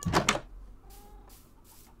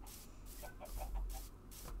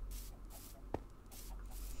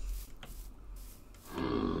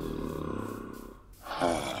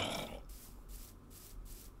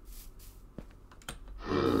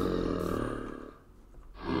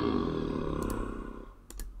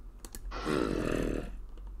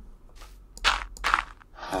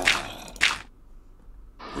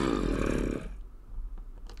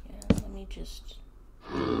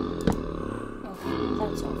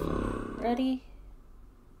 Ready?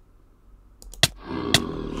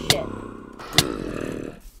 Shit.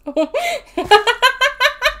 Okay,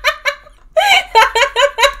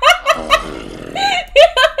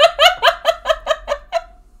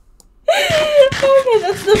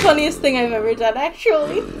 that's the funniest thing I've ever done,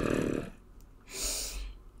 actually.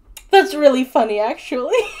 That's really funny,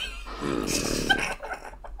 actually.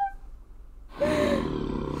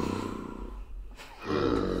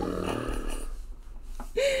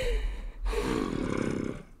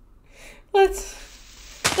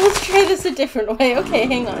 Let's try this a different way. Okay,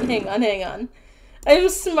 hang on. I'm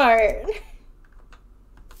smart.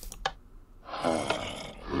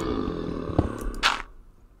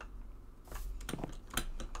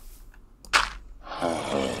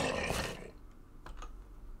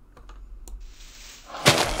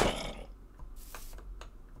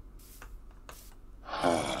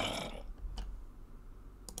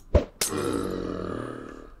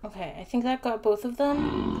 Okay, I think that got both of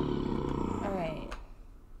them. Alright.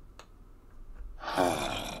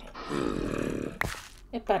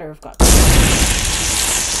 It better have got them.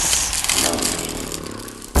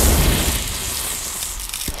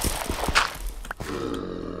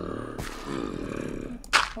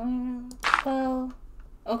 Well,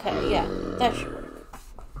 okay, yeah, that should work.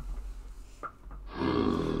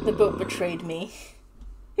 The boat betrayed me.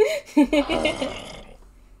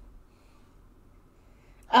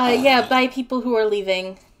 Yeah, bye people who are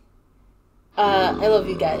leaving. I love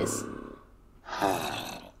you guys.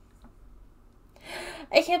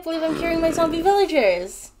 I can't believe I'm curing my zombie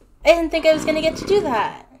villagers. I didn't think I was gonna get to do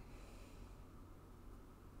that.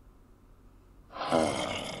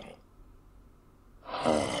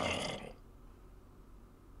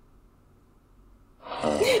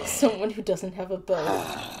 Someone who doesn't have a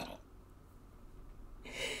boat.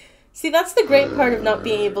 See, that's the great part of not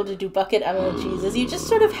being able to do bucket MLGs, is you just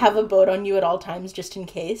sort of have a boat on you at all times just in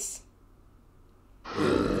case.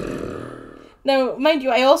 Now, mind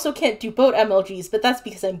you, I also can't do boat MLGs, but that's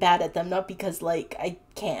because I'm bad at them, not because, like, I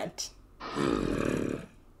can't.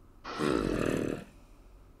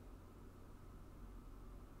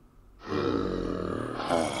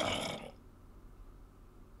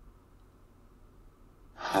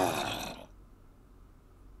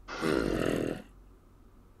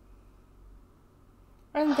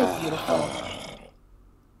 Aren't they beautiful?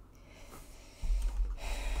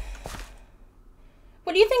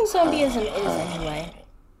 What do you think zombieism is, anyway?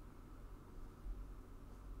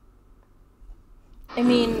 I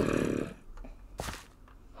mean,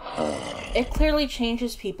 it clearly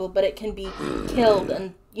changes people, but it can be killed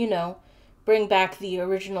and, you know, bring back the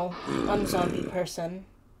original unzombie person.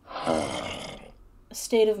 A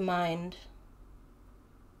state of mind.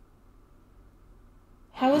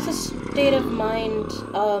 How is a state of mind,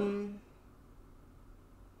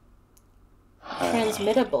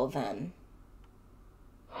 transmittable, then?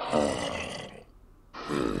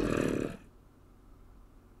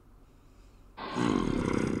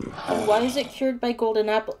 And why is it cured by golden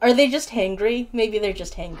apple? Are they just hangry? Maybe they're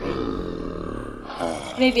just hangry.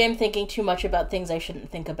 Maybe I'm thinking too much about things I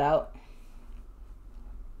shouldn't think about.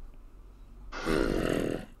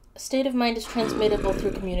 A state of mind is transmittable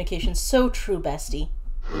through communication. So true, bestie.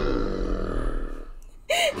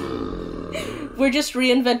 We're just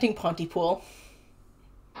reinventing Pontypool.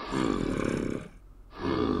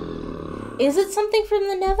 Is it something from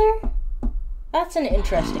the Nether? That's an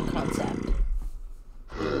interesting concept.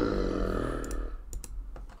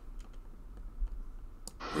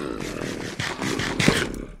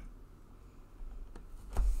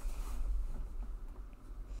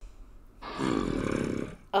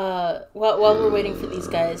 While we're waiting for these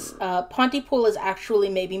guys, Pontypool is actually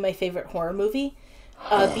maybe my favorite horror movie,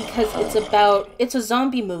 because it's a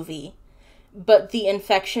zombie movie, but the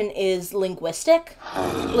infection is linguistic.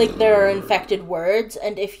 Like, there are infected words,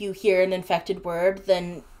 and if you hear an infected word,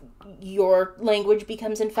 then your language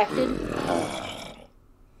becomes infected.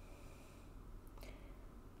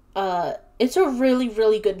 It's a really,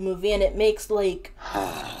 really good movie, and it makes, like,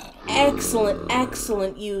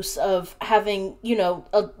 excellent use of having, you know,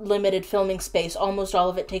 a limited filming space. Almost all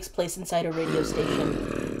of it takes place inside a radio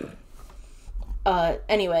station.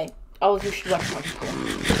 Anyway, all of you should watch Monkey Pool.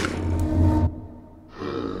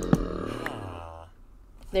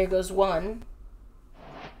 There goes one.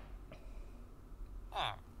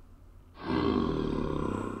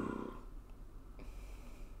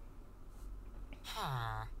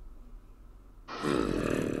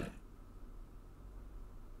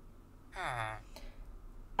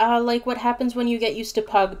 Like what happens when you get used to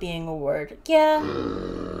Pug being a word. Yeah.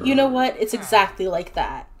 You know what? It's exactly like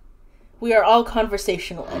that. We are all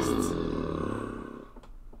conversationalists.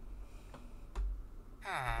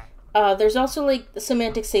 There's also, like,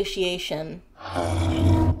 semantic satiation.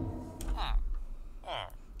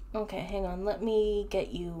 Okay, hang on. Let me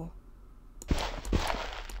get you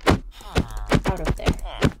out of there.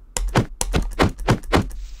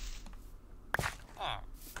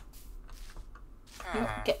 No,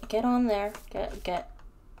 get on there. Get.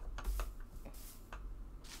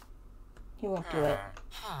 He won't do it.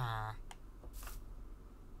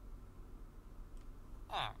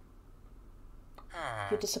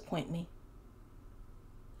 You disappoint me.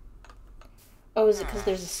 Oh, is it because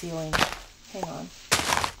there's a ceiling? Hang on.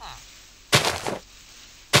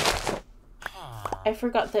 I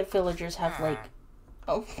forgot that villagers have, like...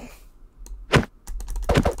 Oh.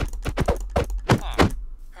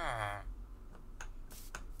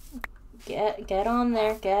 Get on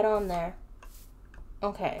there. Get on there.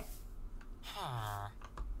 Okay.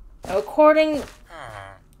 According...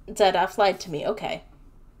 Zedaf lied to me. Okay.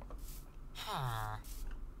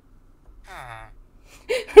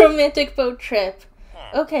 Romantic boat trip.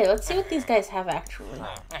 Okay, let's see what these guys have actually.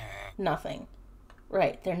 Nothing.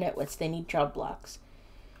 Right, they're nitwits. They need job blocks.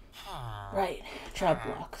 Right, job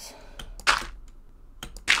blocks.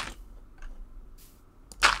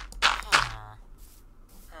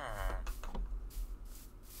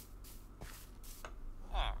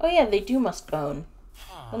 Oh yeah, they do must bone.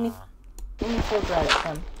 Let me throw bread at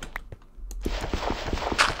them.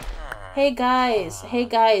 Hey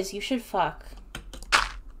guys, you should fuck.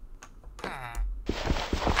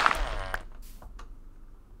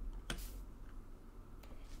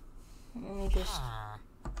 Let me just...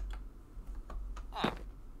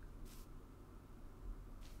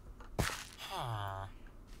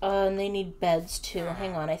 and they need beds too.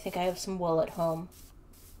 Hang on, I think I have some wool at home.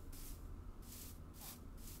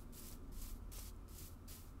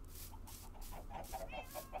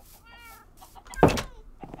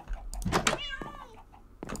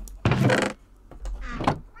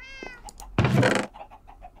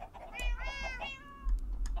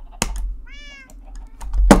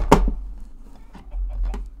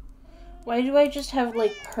 Why do I just have,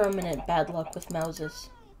 like, permanent bad luck with mouses?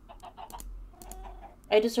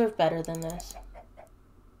 I deserve better than this.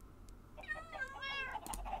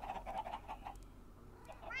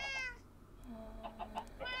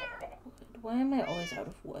 Why am I always out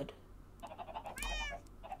of wood?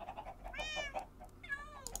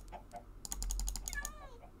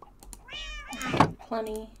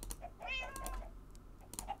 Plenty.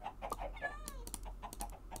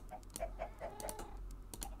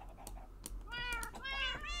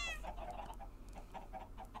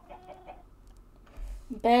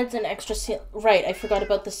 Beds and extra right, I forgot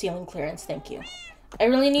about the ceiling clearance, thank you. I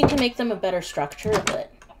really need to make them a better structure,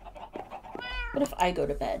 but... What if I go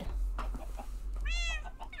to bed?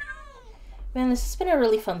 Man, this has been a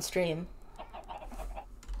really fun stream.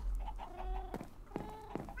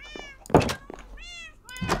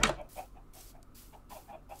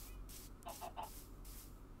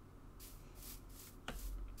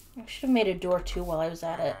 I should have made a door too while I was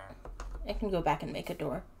at it. I can go back and make a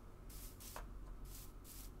door.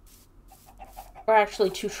 Or actually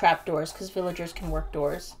 2 trap doors, because villagers can work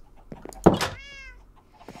doors. I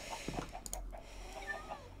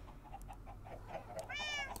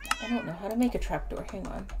don't know how to make a trap door. Hang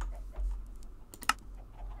on.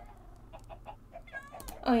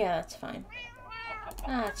 Oh yeah, that's fine.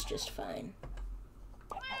 That's just fine.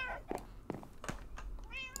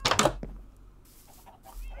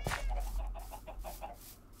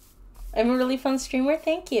 I'm a really fun streamer,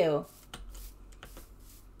 thank you.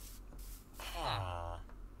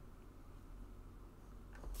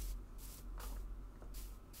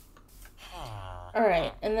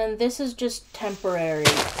 Alright, and then this is just temporary,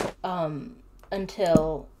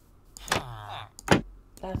 until...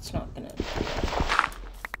 That's not gonna...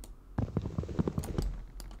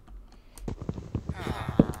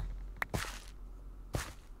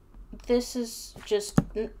 This is just...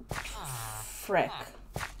 Frick.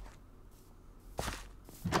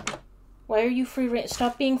 Why are you free range?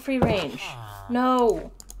 Stop being free range.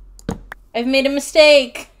 No. I've made a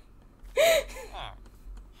mistake.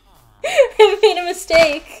 I've made a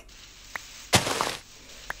mistake.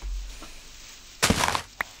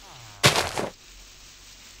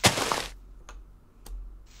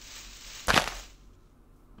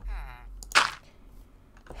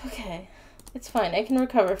 Okay. It's fine. I can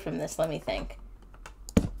recover from this, let me think.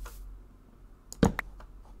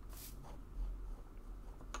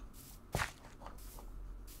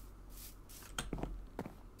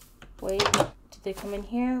 Wait, did they come in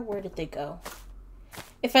here? Where did they go?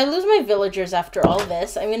 If I lose my villagers after all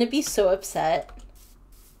this, I'm gonna be so upset.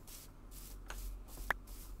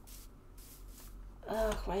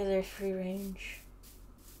 Ugh, why are they free range?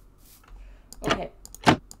 Okay.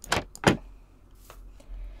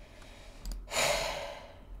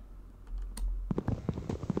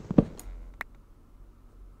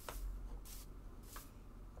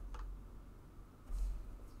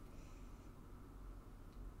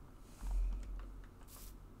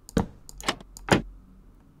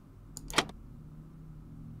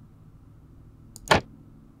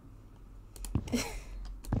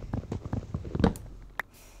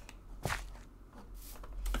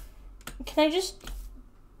 Can I just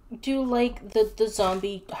do, like, the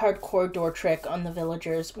zombie hardcore door trick on the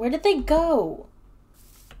villagers? Where did they go?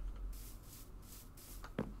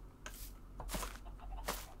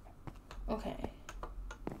 Okay.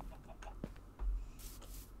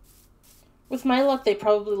 With my luck, they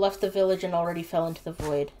probably left the village and already fell into the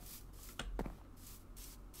void.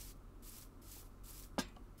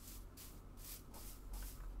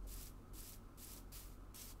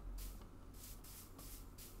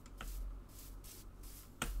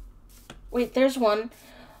 Wait, there's one.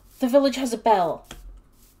 The village has a bell.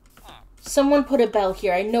 Someone put a bell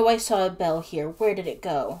here. I know I saw a bell here. Where did it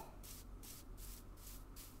go?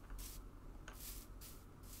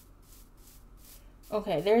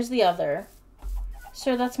 Okay, there's the other.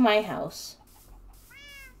 Sir, that's my house.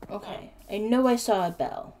 Okay, I know I saw a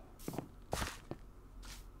bell.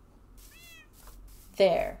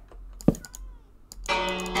 There.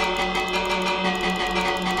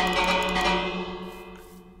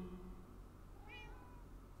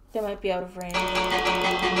 They might be out of range.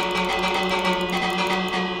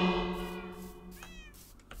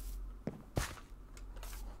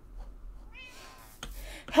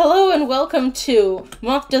 Hello and welcome to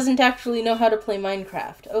Moth Doesn't Actually Know How to Play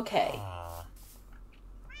Minecraft. Okay.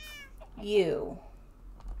 You.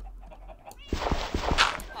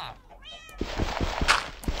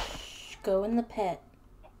 Shh, go in the pit.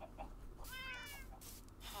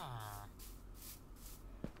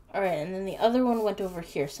 Alright, and then the other one went over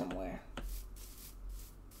here somewhere.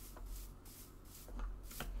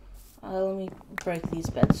 Let me break these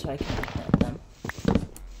beds so I can replant them.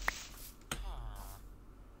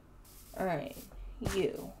 Alright,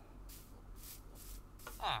 you.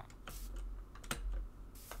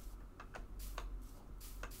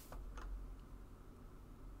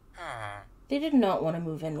 They did not want to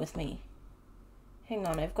move in with me. Hang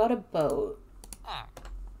on, I've got a boat.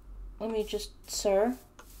 Let me just... Sir?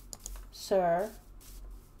 Sir?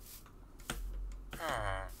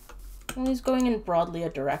 Well, he's going in broadly a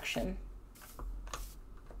direction.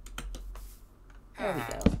 There we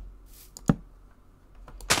go.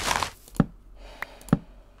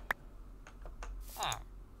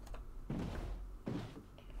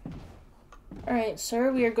 Alright,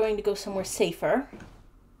 sir, we are going to go somewhere safer.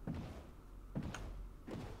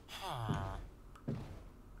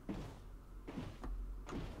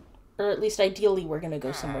 Or at least ideally we're going to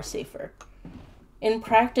go somewhere safer. In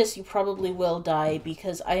practice, you probably will die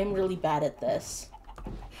because I am really bad at this.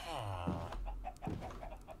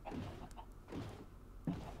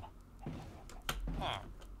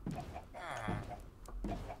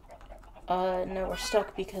 No, we're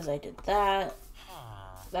stuck because I did that.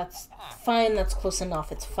 That's fine, that's close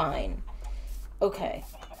enough, it's fine. Okay.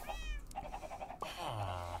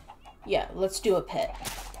 Yeah, let's do a pit.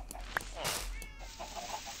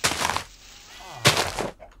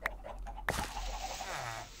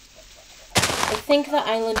 I think the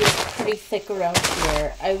island is pretty thick around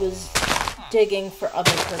here. I was digging for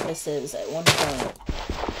other purposes at one point.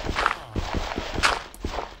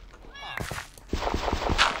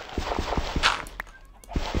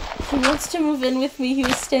 He wants to move in with me. He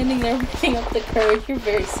was standing there working up the courage. You're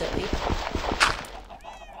very silly.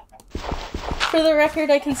 For the record,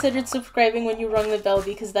 I considered subscribing when you rung the bell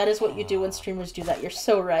because that is what you do when streamers do that. You're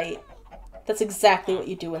so right. That's exactly what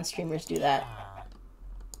you do when streamers do that.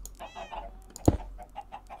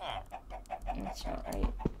 That's not right.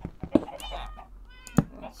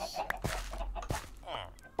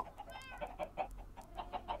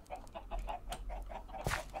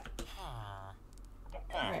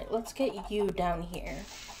 let's get you down here.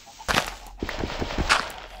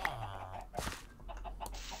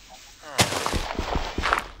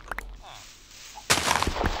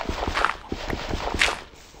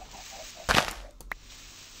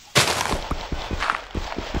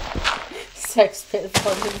 Sex pit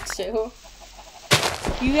 1 and 2.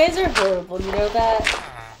 You guys are horrible, you know that?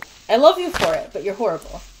 I love you for it, but you're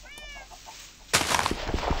horrible.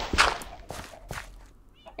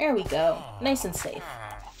 There we go. Nice and safe.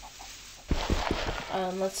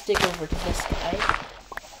 Let's dig over to this guy.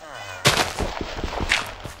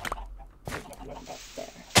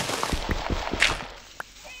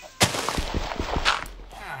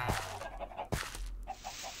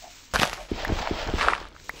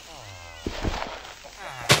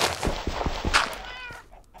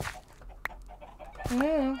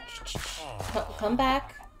 Come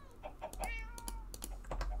back.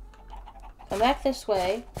 Come back this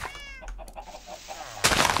way.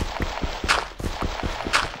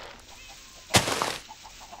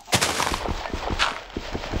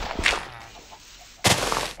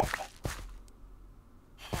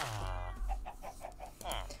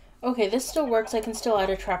 Okay, this still works. I can still add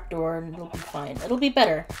a trapdoor and it'll be fine. It'll be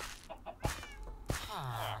better.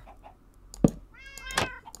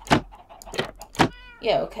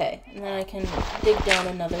 Yeah, okay. And then I can dig down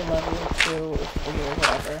another level or 2 or 3 or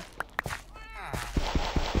whatever.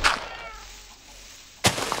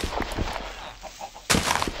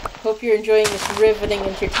 Hope you're enjoying this riveting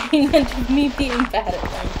entertainment of me being bad at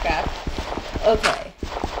Minecraft. Okay.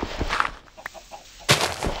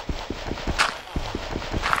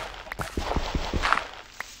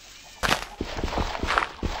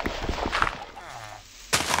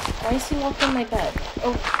 Why is he locked on my bed?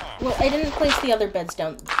 Oh. Well, I didn't place the other beds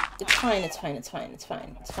down. It's fine, it's fine, it's fine, it's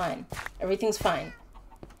fine, it's fine. Everything's fine.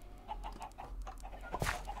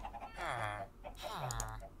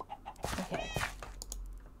 Okay.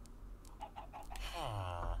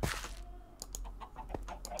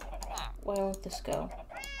 Why won't this go?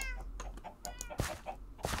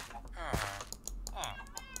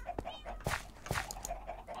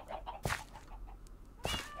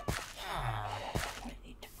 I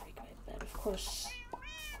need to break my bed, of course.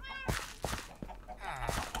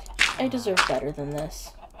 I deserve better than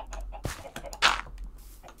this.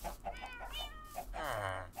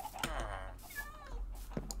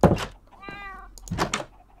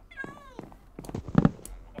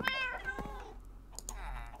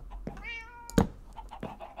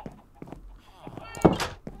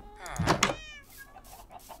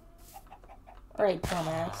 Alright,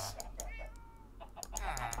 dumbass.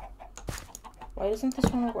 Why doesn't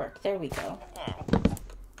this one work? There we go.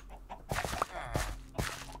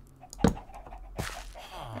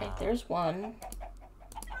 Right, there's one.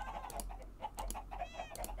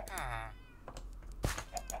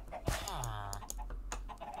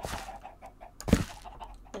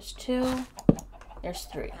 There's 2. There's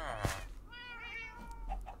 3.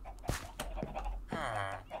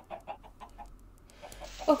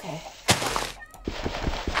 Okay.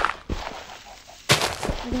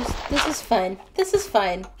 This is fine. This is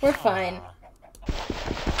fine. We're fine.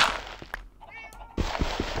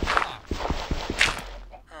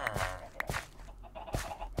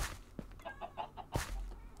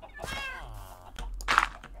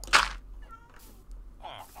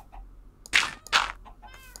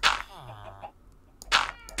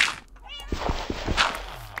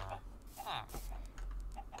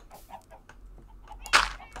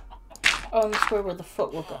 Oh, and this is where the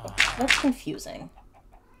foot will go. That's confusing.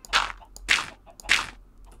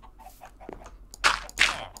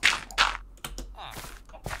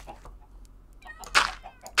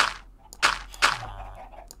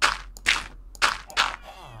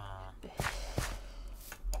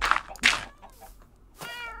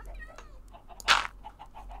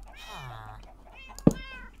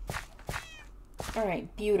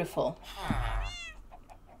 Alright, beautiful.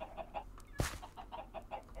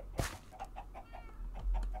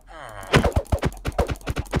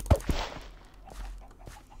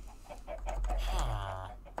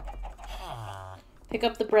 Pick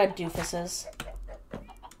up the bread, doofuses.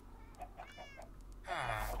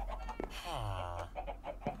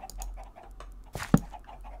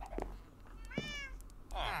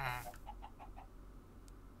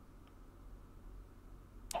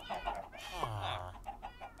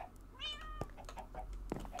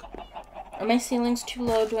 Are my ceilings too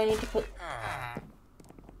low? Do I need to put...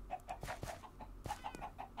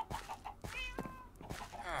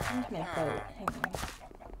 Where's my boat? Hang on.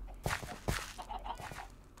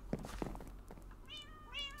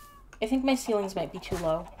 I think my ceilings might be too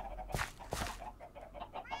low.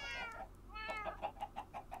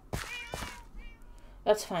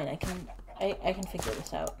 That's fine. I can figure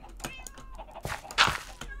this out.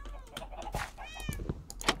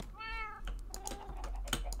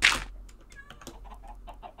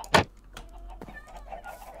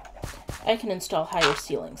 I can install higher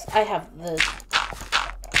ceilings. I have the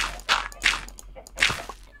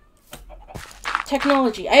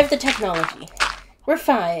technology. I have the technology. We're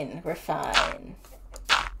fine. We're fine.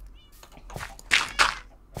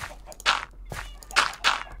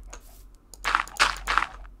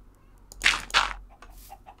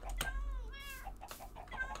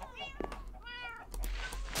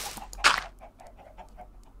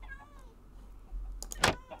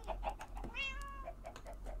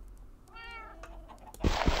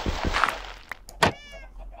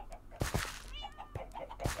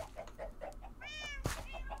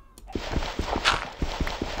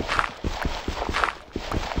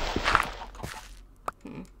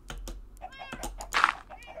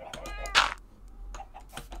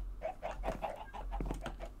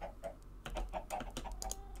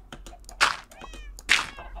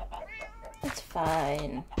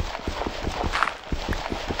 Fine.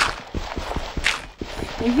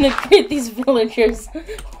 I'm gonna create these villagers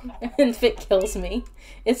and if it kills me.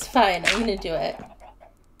 It's fine, I'm gonna do it.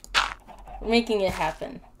 We're making it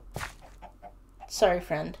happen. Sorry,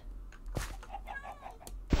 friend.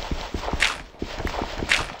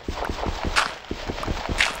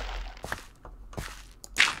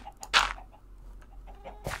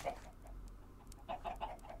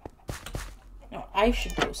 No, I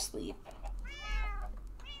should go sleep.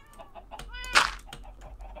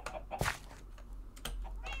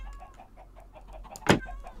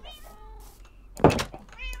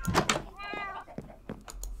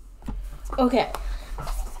 Okay. I'm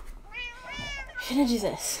gonna do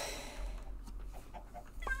this.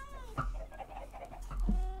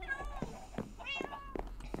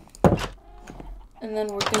 And then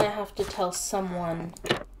we're gonna have to tell someone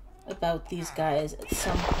about these guys at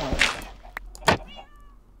some point.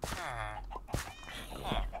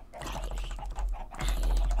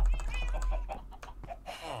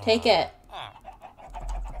 Take it.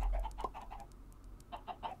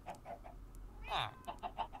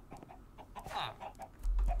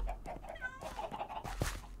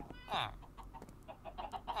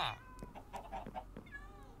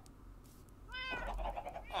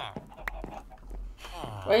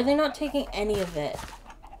 Why are they not taking any of it?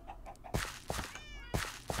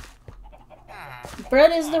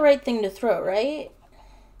 Bread is the right thing to throw, right?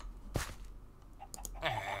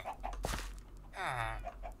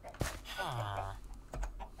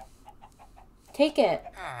 Take it.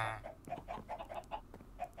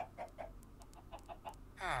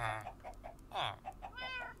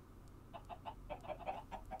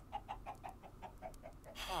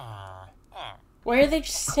 Why are they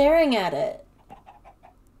just staring at it?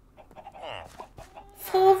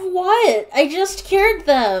 Full of what? I just cured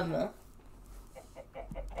them.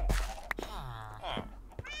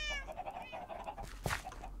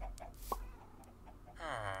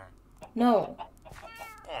 No.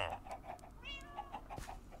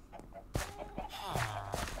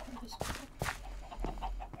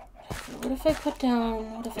 What if I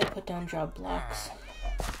put down job blocks?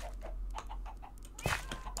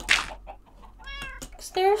 Because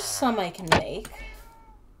there's some I can make.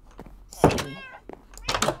 Let's see.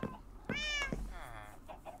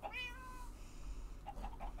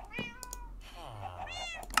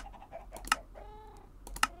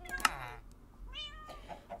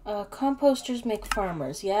 Composters make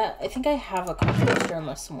farmers. Yeah, I think I have a composter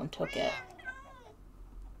unless someone took it.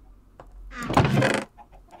 I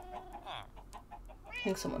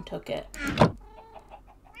think someone took it.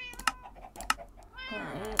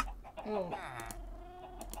 Alright. Oh.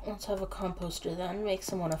 Let's have a composter then. Make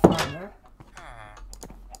someone a farmer.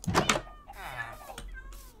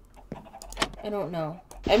 I don't know.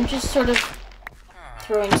 I'm just sort of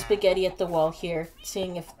throwing spaghetti at the wall here,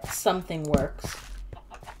 seeing if something works.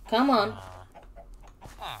 Come on.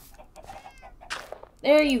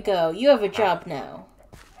 There you go. You have a job now.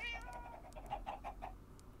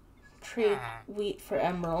 Trade wheat for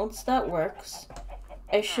emeralds. That works.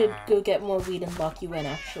 I should go get more wheat and lock you in,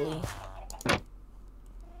 actually.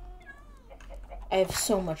 I have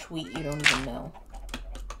so much wheat you don't even know.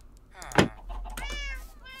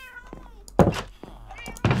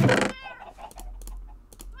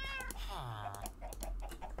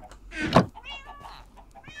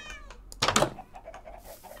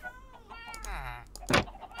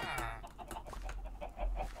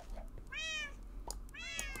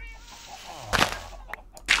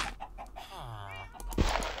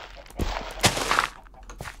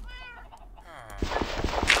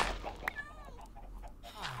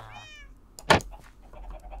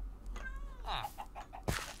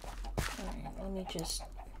 Let me just...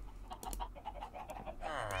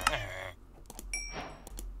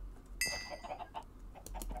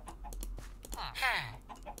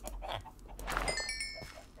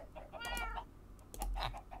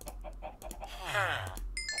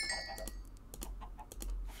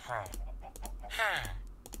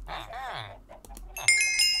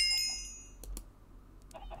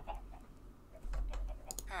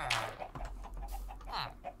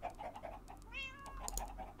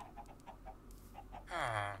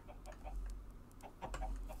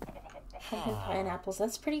 Pumpkin pie and apples.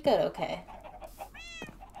 That's pretty good, okay.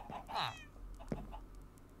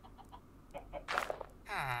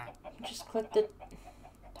 Just click the...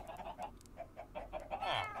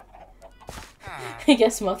 I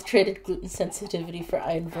guess Moth traded gluten sensitivity for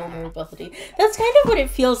iron vulnerability. That's kind of what it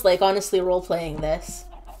feels like, honestly, role-playing this.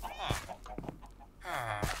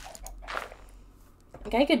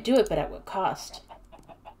 Like, I could do it, but at what cost?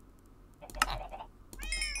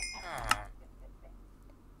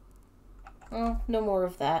 Oh, no more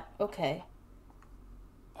of that. Okay.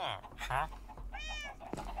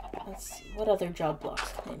 Let's see. What other job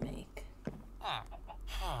blocks can I make?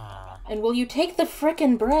 And will you take the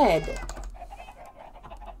frickin' bread?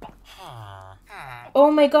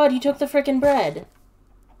 Oh my god, he took the frickin' bread.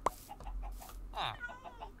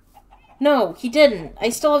 No, he didn't. I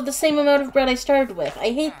still have the same amount of bread I started with.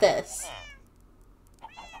 I hate this.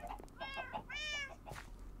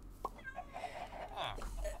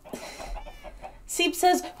 Seep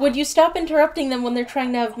says, would you stop interrupting them when they're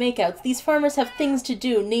trying to have makeouts? These farmers have things to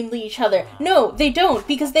do, namely each other. No, they don't,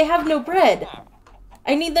 because they have no bread.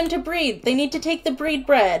 I need them to breed. They need to take the breed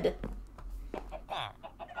bread.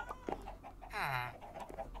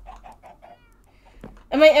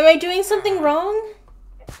 Am I doing something wrong?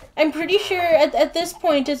 I'm pretty sure at this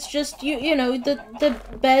point it's just, you know, the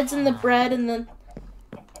beds and the bread and the...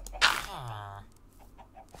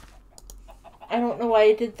 I don't know why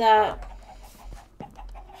I did that.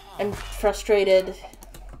 I'm frustrated.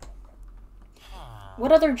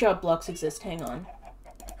 What other job blocks exist? Hang on.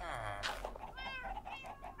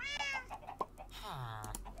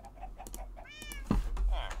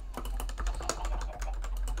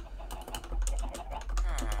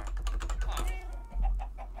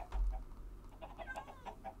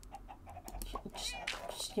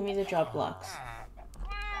 Just give me the job blocks.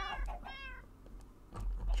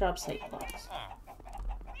 Job site blocks.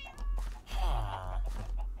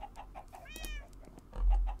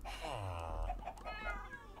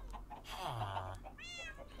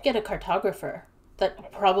 Get a cartographer.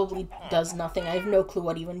 That probably does nothing. I have no clue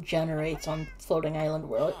what even generates on floating island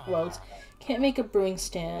worlds. Can't make a brewing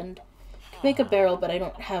stand. Can make a barrel, but I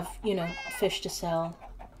don't have, you know, fish to sell.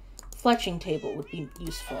 Fletching table would be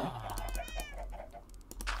useful.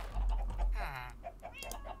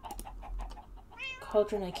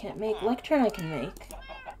 Cauldron I can't make. Lectern I can make.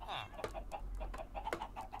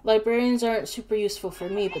 Librarians aren't super useful for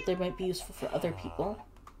me, but they might be useful for other people.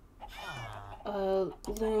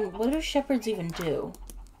 Loom, what do shepherds even do?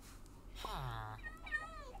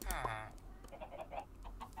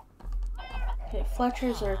 Okay,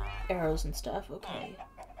 Fletchers are arrows and stuff, okay.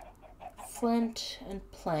 Flint and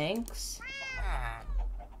planks.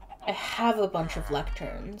 I have a bunch of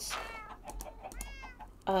lecterns.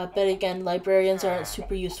 But again, librarians aren't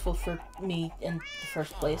super useful for me in the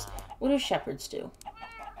first place. What do shepherds do?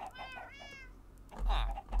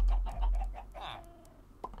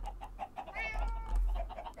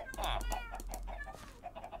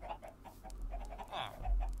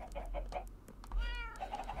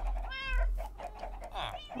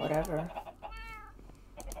 Whatever.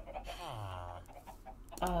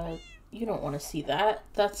 You don't want to see that.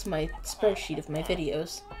 That's my spreadsheet of my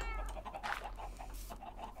videos.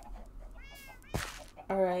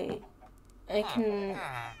 Alright. I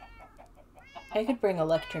could bring a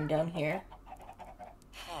lectern down here.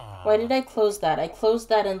 Why did I close that? I closed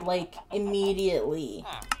that and, like, immediately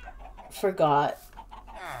forgot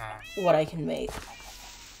what I can make.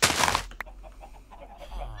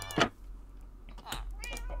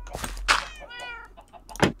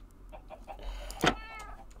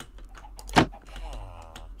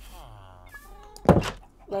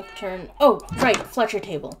 Lectern. Oh, right, Fletcher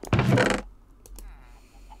table. I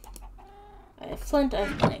have flint, I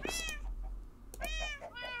have planks.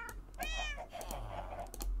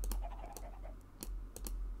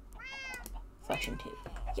 Fletching table.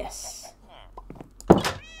 Yes.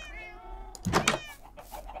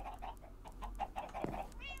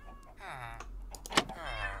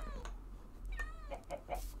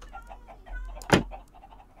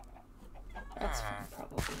 That's fine,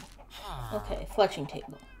 probably. Okay, fletching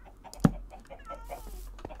table.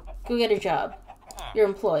 Go get a job. You're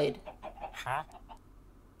employed.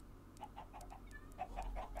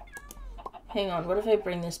 Hang on, what if I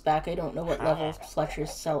bring this back? I don't know what level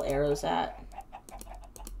Fletchers sell arrows at.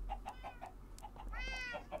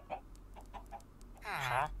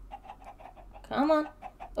 Come on.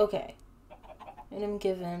 Okay. And I'm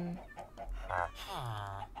given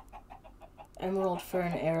Emerald for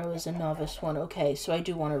an arrow as a novice one. Okay, so I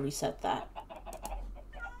do want to reset that.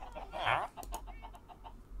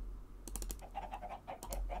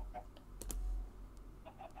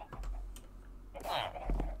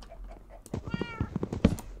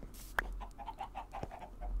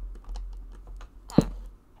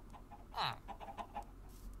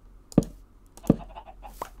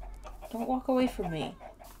 Don't walk away from me.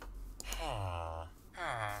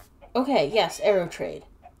 Okay, yes, arrow trade.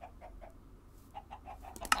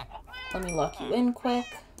 Let me lock you in quick.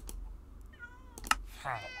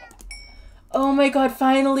 Oh my god,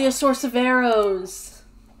 finally a source of arrows!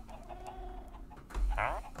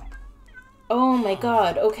 Oh my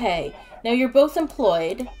god, okay. Now you're both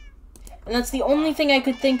employed. And that's the only thing I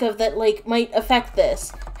could think of that, like, might affect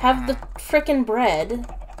this. Have the frickin' bread.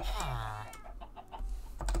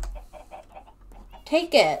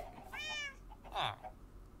 Take it.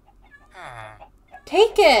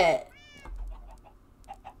 Take it!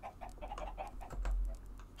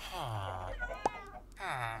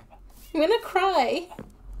 I'm gonna cry.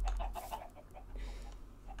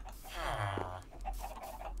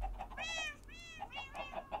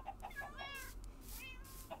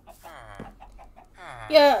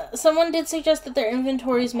 Yeah, someone did suggest that their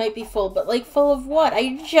inventories might be full, but like, full of what?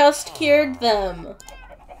 I just cured them.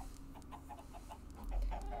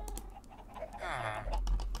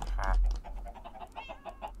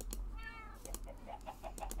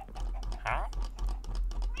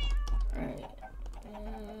 Alright.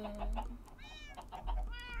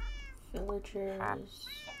 Villagers.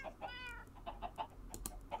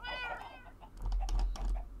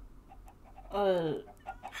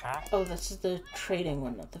 Oh, this is the trading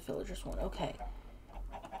one, not the villagers one. Okay.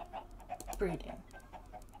 Breeding.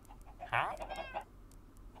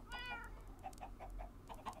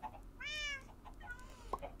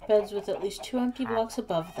 Beds with at least 2 empty blocks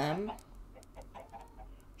above them.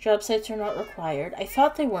 Job sites are not required. I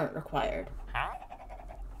thought they weren't required.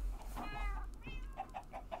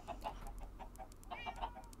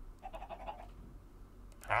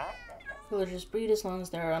 Villagers breed as long as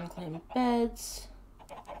there are unclaimed beds.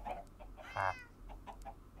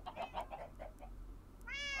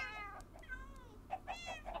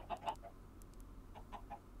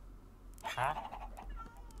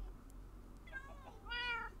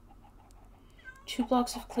 Two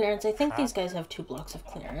blocks of clearance. I think these guys have 2 blocks of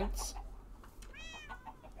clearance.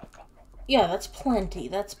 Yeah, that's plenty.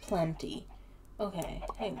 That's plenty. Okay,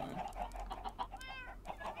 hang on.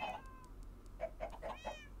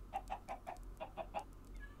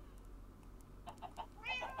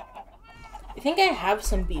 I think I have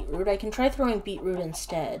some beetroot. I can try throwing beetroot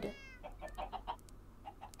instead.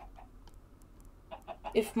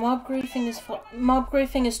 If mob griefing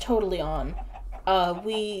is totally on.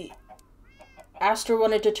 Aster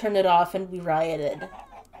wanted to turn it off and we rioted.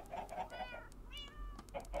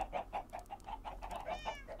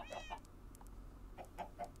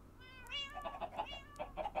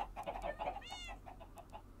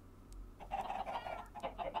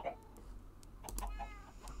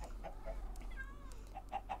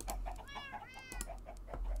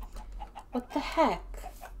 What the heck?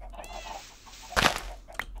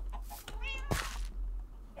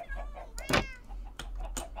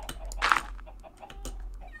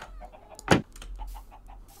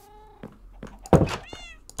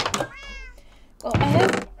 Well, I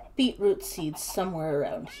have beetroot seeds somewhere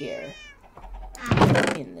around here.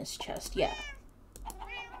 In this chest, yeah.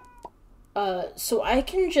 So I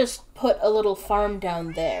can just put a little farm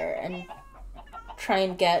down there and try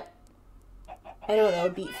and get, I don't know, a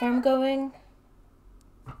beet farm going.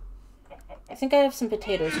 I think I have some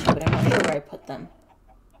potatoes too, but I'm not sure where I put them.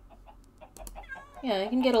 Yeah, I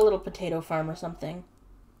can get a little potato farm or something.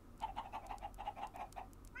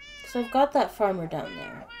 Because I've got that farmer down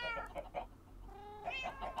there.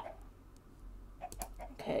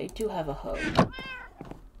 Okay, I do have a hoe.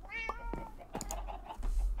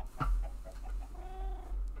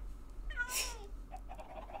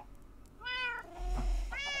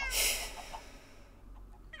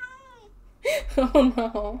 Oh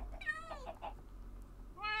no.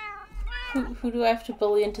 Who do I have to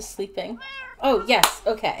bully into sleeping? Oh, yes,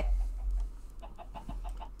 okay.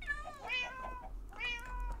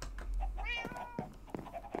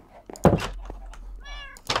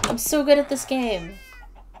 I'm so good at this game.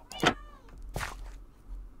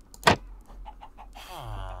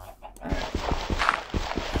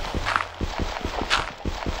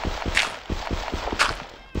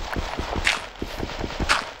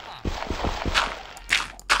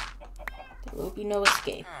 We know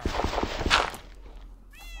escape.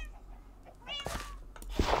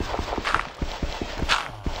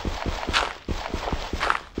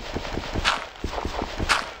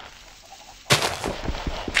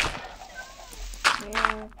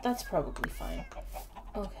 Yeah, that's probably fine.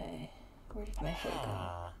 Okay, where did my head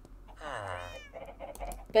go?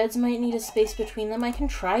 Beds might need a space between them. I can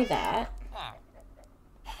try that.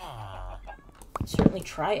 Certainly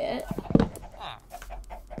try it.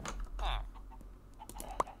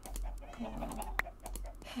 Hang on.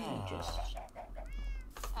 Let me just...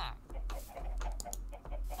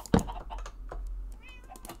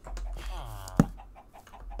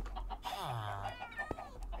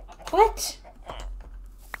 What?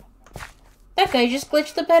 That guy just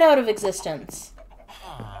glitched the bed out of existence.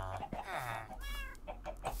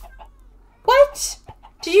 What?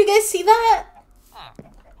 Did you guys see that?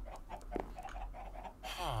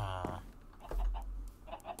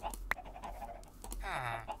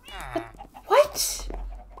 What?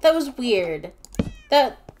 That was weird.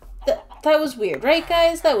 That was weird, right,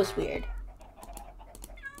 guys? That was weird.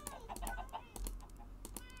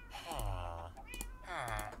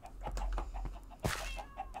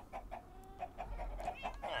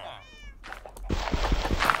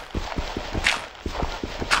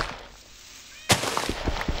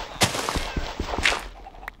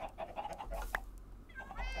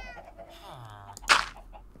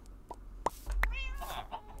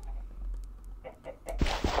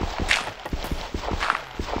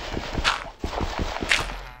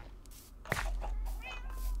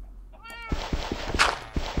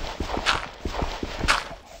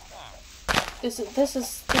 This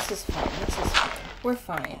is fine. This is fine. We're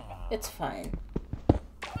fine. It's fine.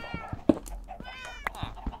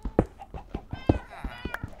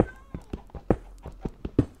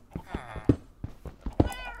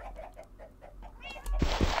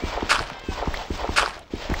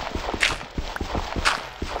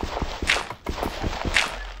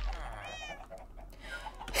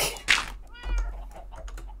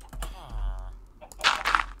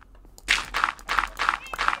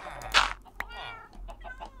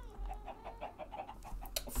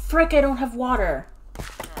 Frick, I don't have water.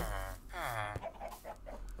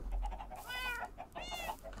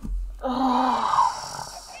 Oh.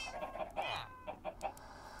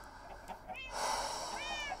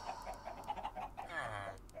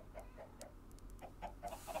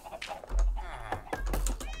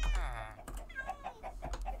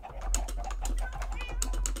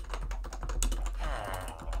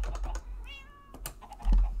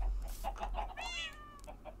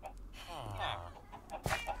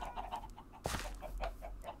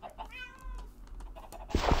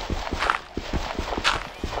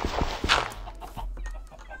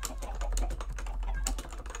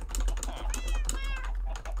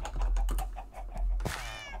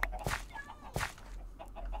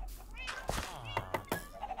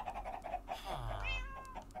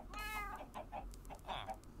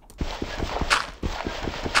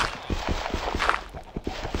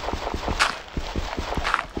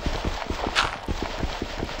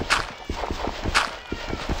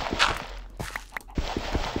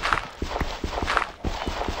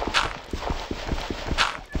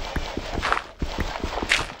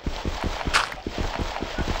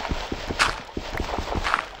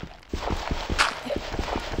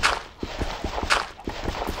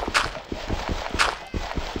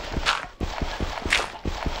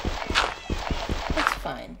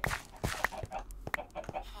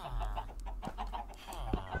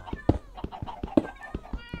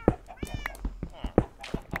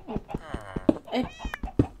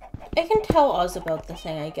 I can tell Oz about the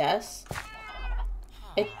thing, I guess.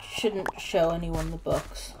 It shouldn't show anyone the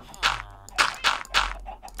books.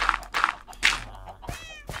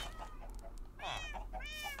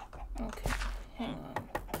 Okay, hang on.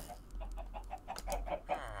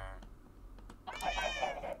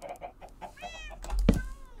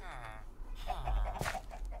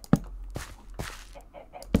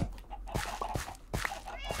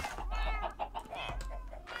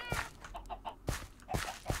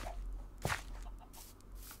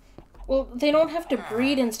 Well, they don't have to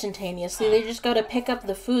breed instantaneously, they just gotta pick up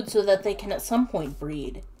the food so that they can at some point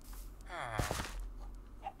breed.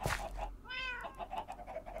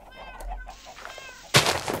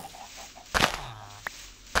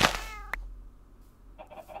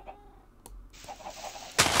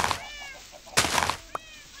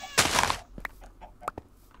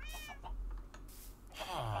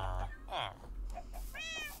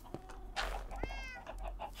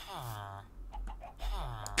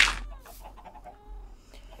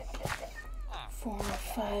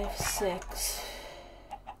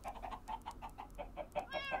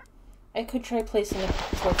 I could try placing a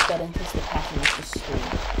fourth bed in case the packing is just screwed.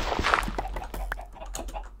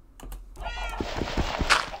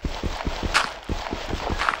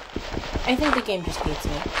 I think the game just hates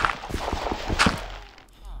me.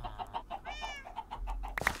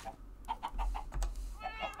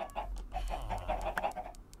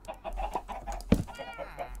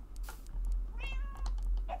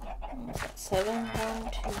 What was that? 7?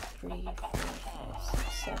 1, 2, 3, 4, 5,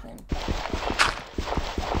 6, 7.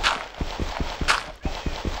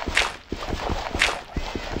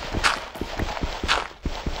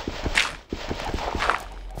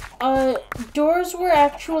 Doors were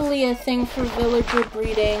actually a thing for villager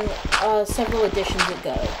breeding, several editions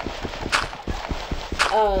ago.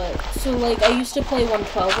 So, like, I used to play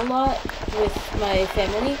 112 a lot with my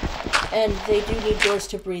family, and they do need doors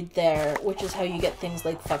to breed there, which is how you get things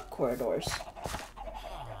like fuck corridors.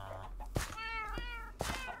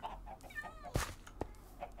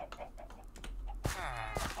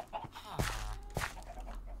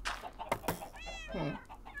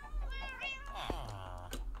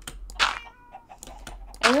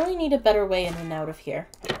 I really need a better way in and out of here.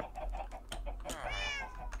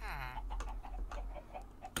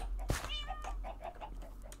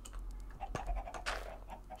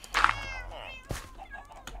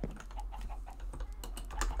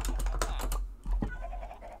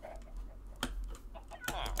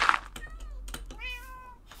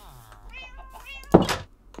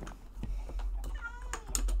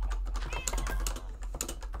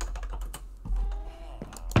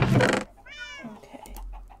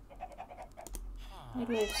 Why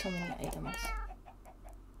do I have so many items?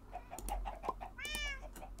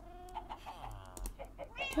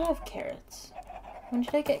 Do I have carrots? When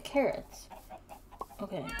did I get carrots?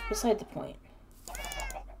 Okay, beside the point.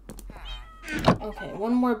 Okay,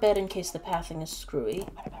 one more bed in case the pathing is screwy.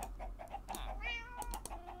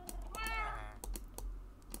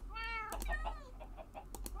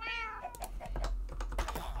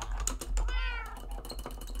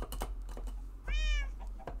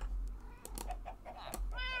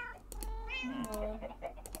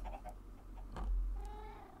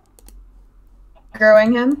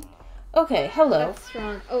 Growing him. Okay, hello. That's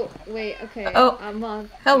wrong. Oh, wait, okay. Oh, I'm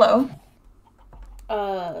on. Hello.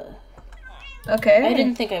 Okay. I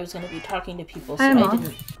didn't think I was going to be talking to people, so I'm I off.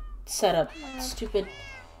 didn't set up stupid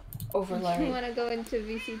overlay. You want to go into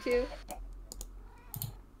VC2?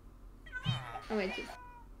 I might just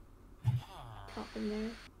pop in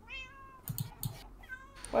there.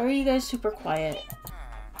 Why are you guys super quiet?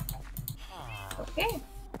 Okay.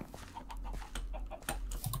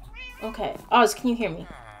 Okay. Oz, can you hear me?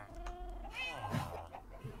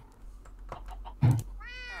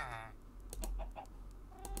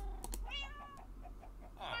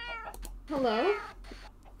 Hello?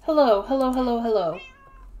 Hello, hello, hello, hello.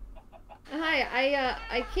 Hi,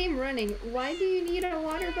 I came running. Why do you need a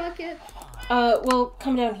water bucket? Well,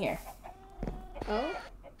 come down here. Oh,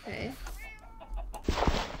 okay.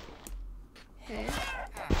 Okay.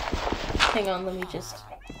 Hang on, let me just...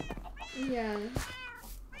 Yeah.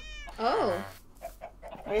 Oh.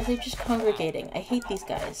 Why are they just congregating? I hate these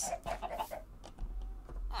guys.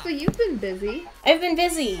 So you've been busy. I've been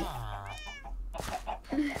busy!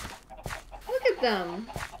 Look at them.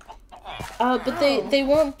 But they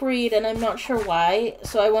won't breed, and I'm not sure why,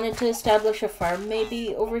 so I wanted to establish a farm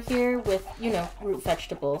maybe over here with, you know, root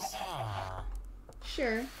vegetables.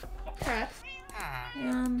 Sure. Crafts.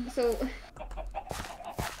 So...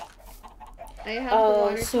 I have the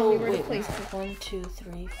water. So, Tell me where to wait, place it. 1, 2,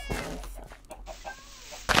 3, 4,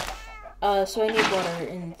 5. So I need water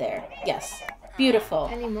in there. Yes. Beautiful.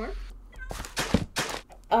 Any more?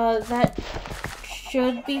 That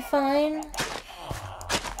should be fine.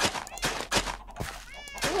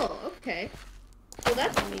 Oh, okay. Well,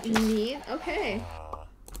 that's neat. Okay.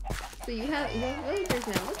 So you have villagers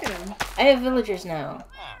now. Look at them. I have villagers now.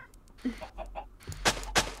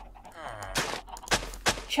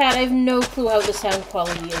 Chat, I have no clue how the sound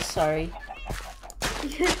quality is, sorry.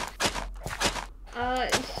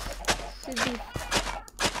 Should be...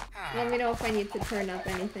 Let me know if I need to turn up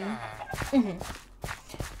anything.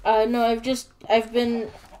 No, I've been...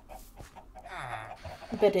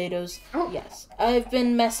 Potatoes. Oh. Yes. I've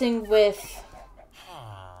been messing with...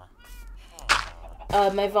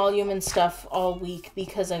 my volume and stuff all week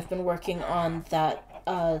because I've been working on that,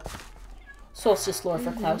 Solstice lore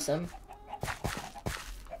for Klausum.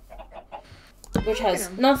 Which has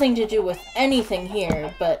nothing to do with anything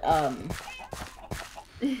here, but,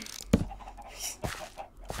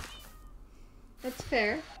 That's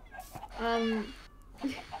fair.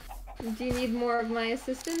 Do you need more of my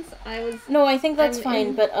assistance? No, I think that's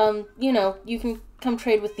fine, but, you know, you can come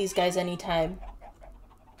trade with these guys anytime.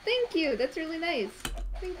 Thank you, that's really nice.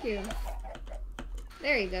 Thank you.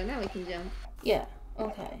 There you go, now we can jump. Yeah,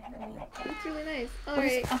 okay. That's really nice. What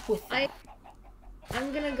Alright. is up with that?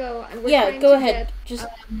 I'm gonna go. Yeah, go ahead. Just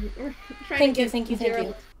we're thank you.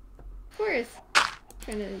 Of course.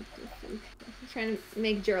 Trying to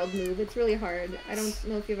make Gerald move. It's really hard. I don't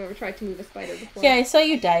know if you've ever tried to move a spider before. Yeah, I saw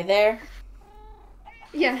you die there.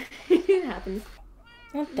 Yeah, it happens.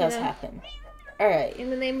 That does happen. Alright. In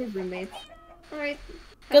the name of roommates. Alright.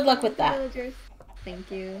 Good luck with that. Villagers. Thank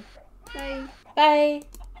you. Bye. Bye.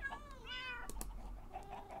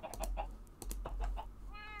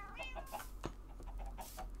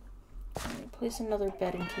 Place another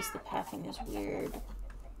bed in case the pathing is weird.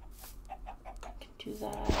 I can do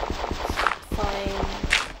that. It's fine.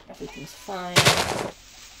 Everything's fine.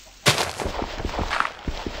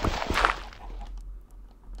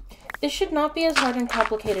 This should not be as hard and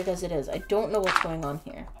complicated as it is. I don't know what's going on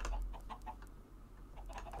here.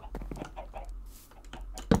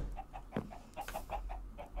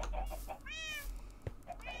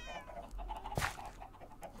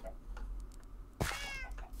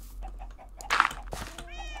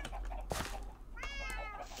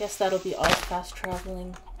 Guess that'll be all fast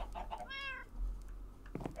traveling.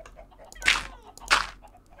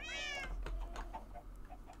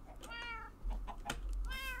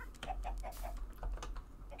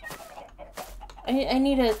 I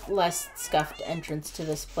need a less scuffed entrance to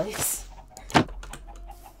this place.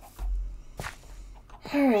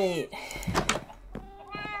 Alright.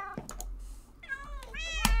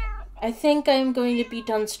 I think I'm going to be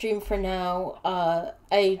done stream for now.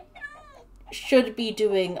 I should be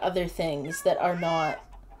doing other things that are not,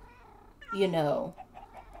 you know,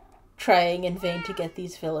 trying in vain to get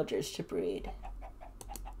these villagers to breed.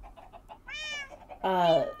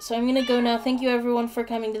 So I'm gonna go now. Thank you everyone for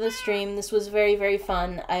coming to the stream. This was very, very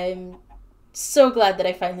fun. I'm so glad that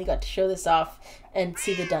I finally got to show this off and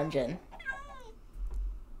see the dungeon.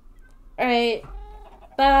 Alright,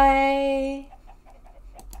 bye!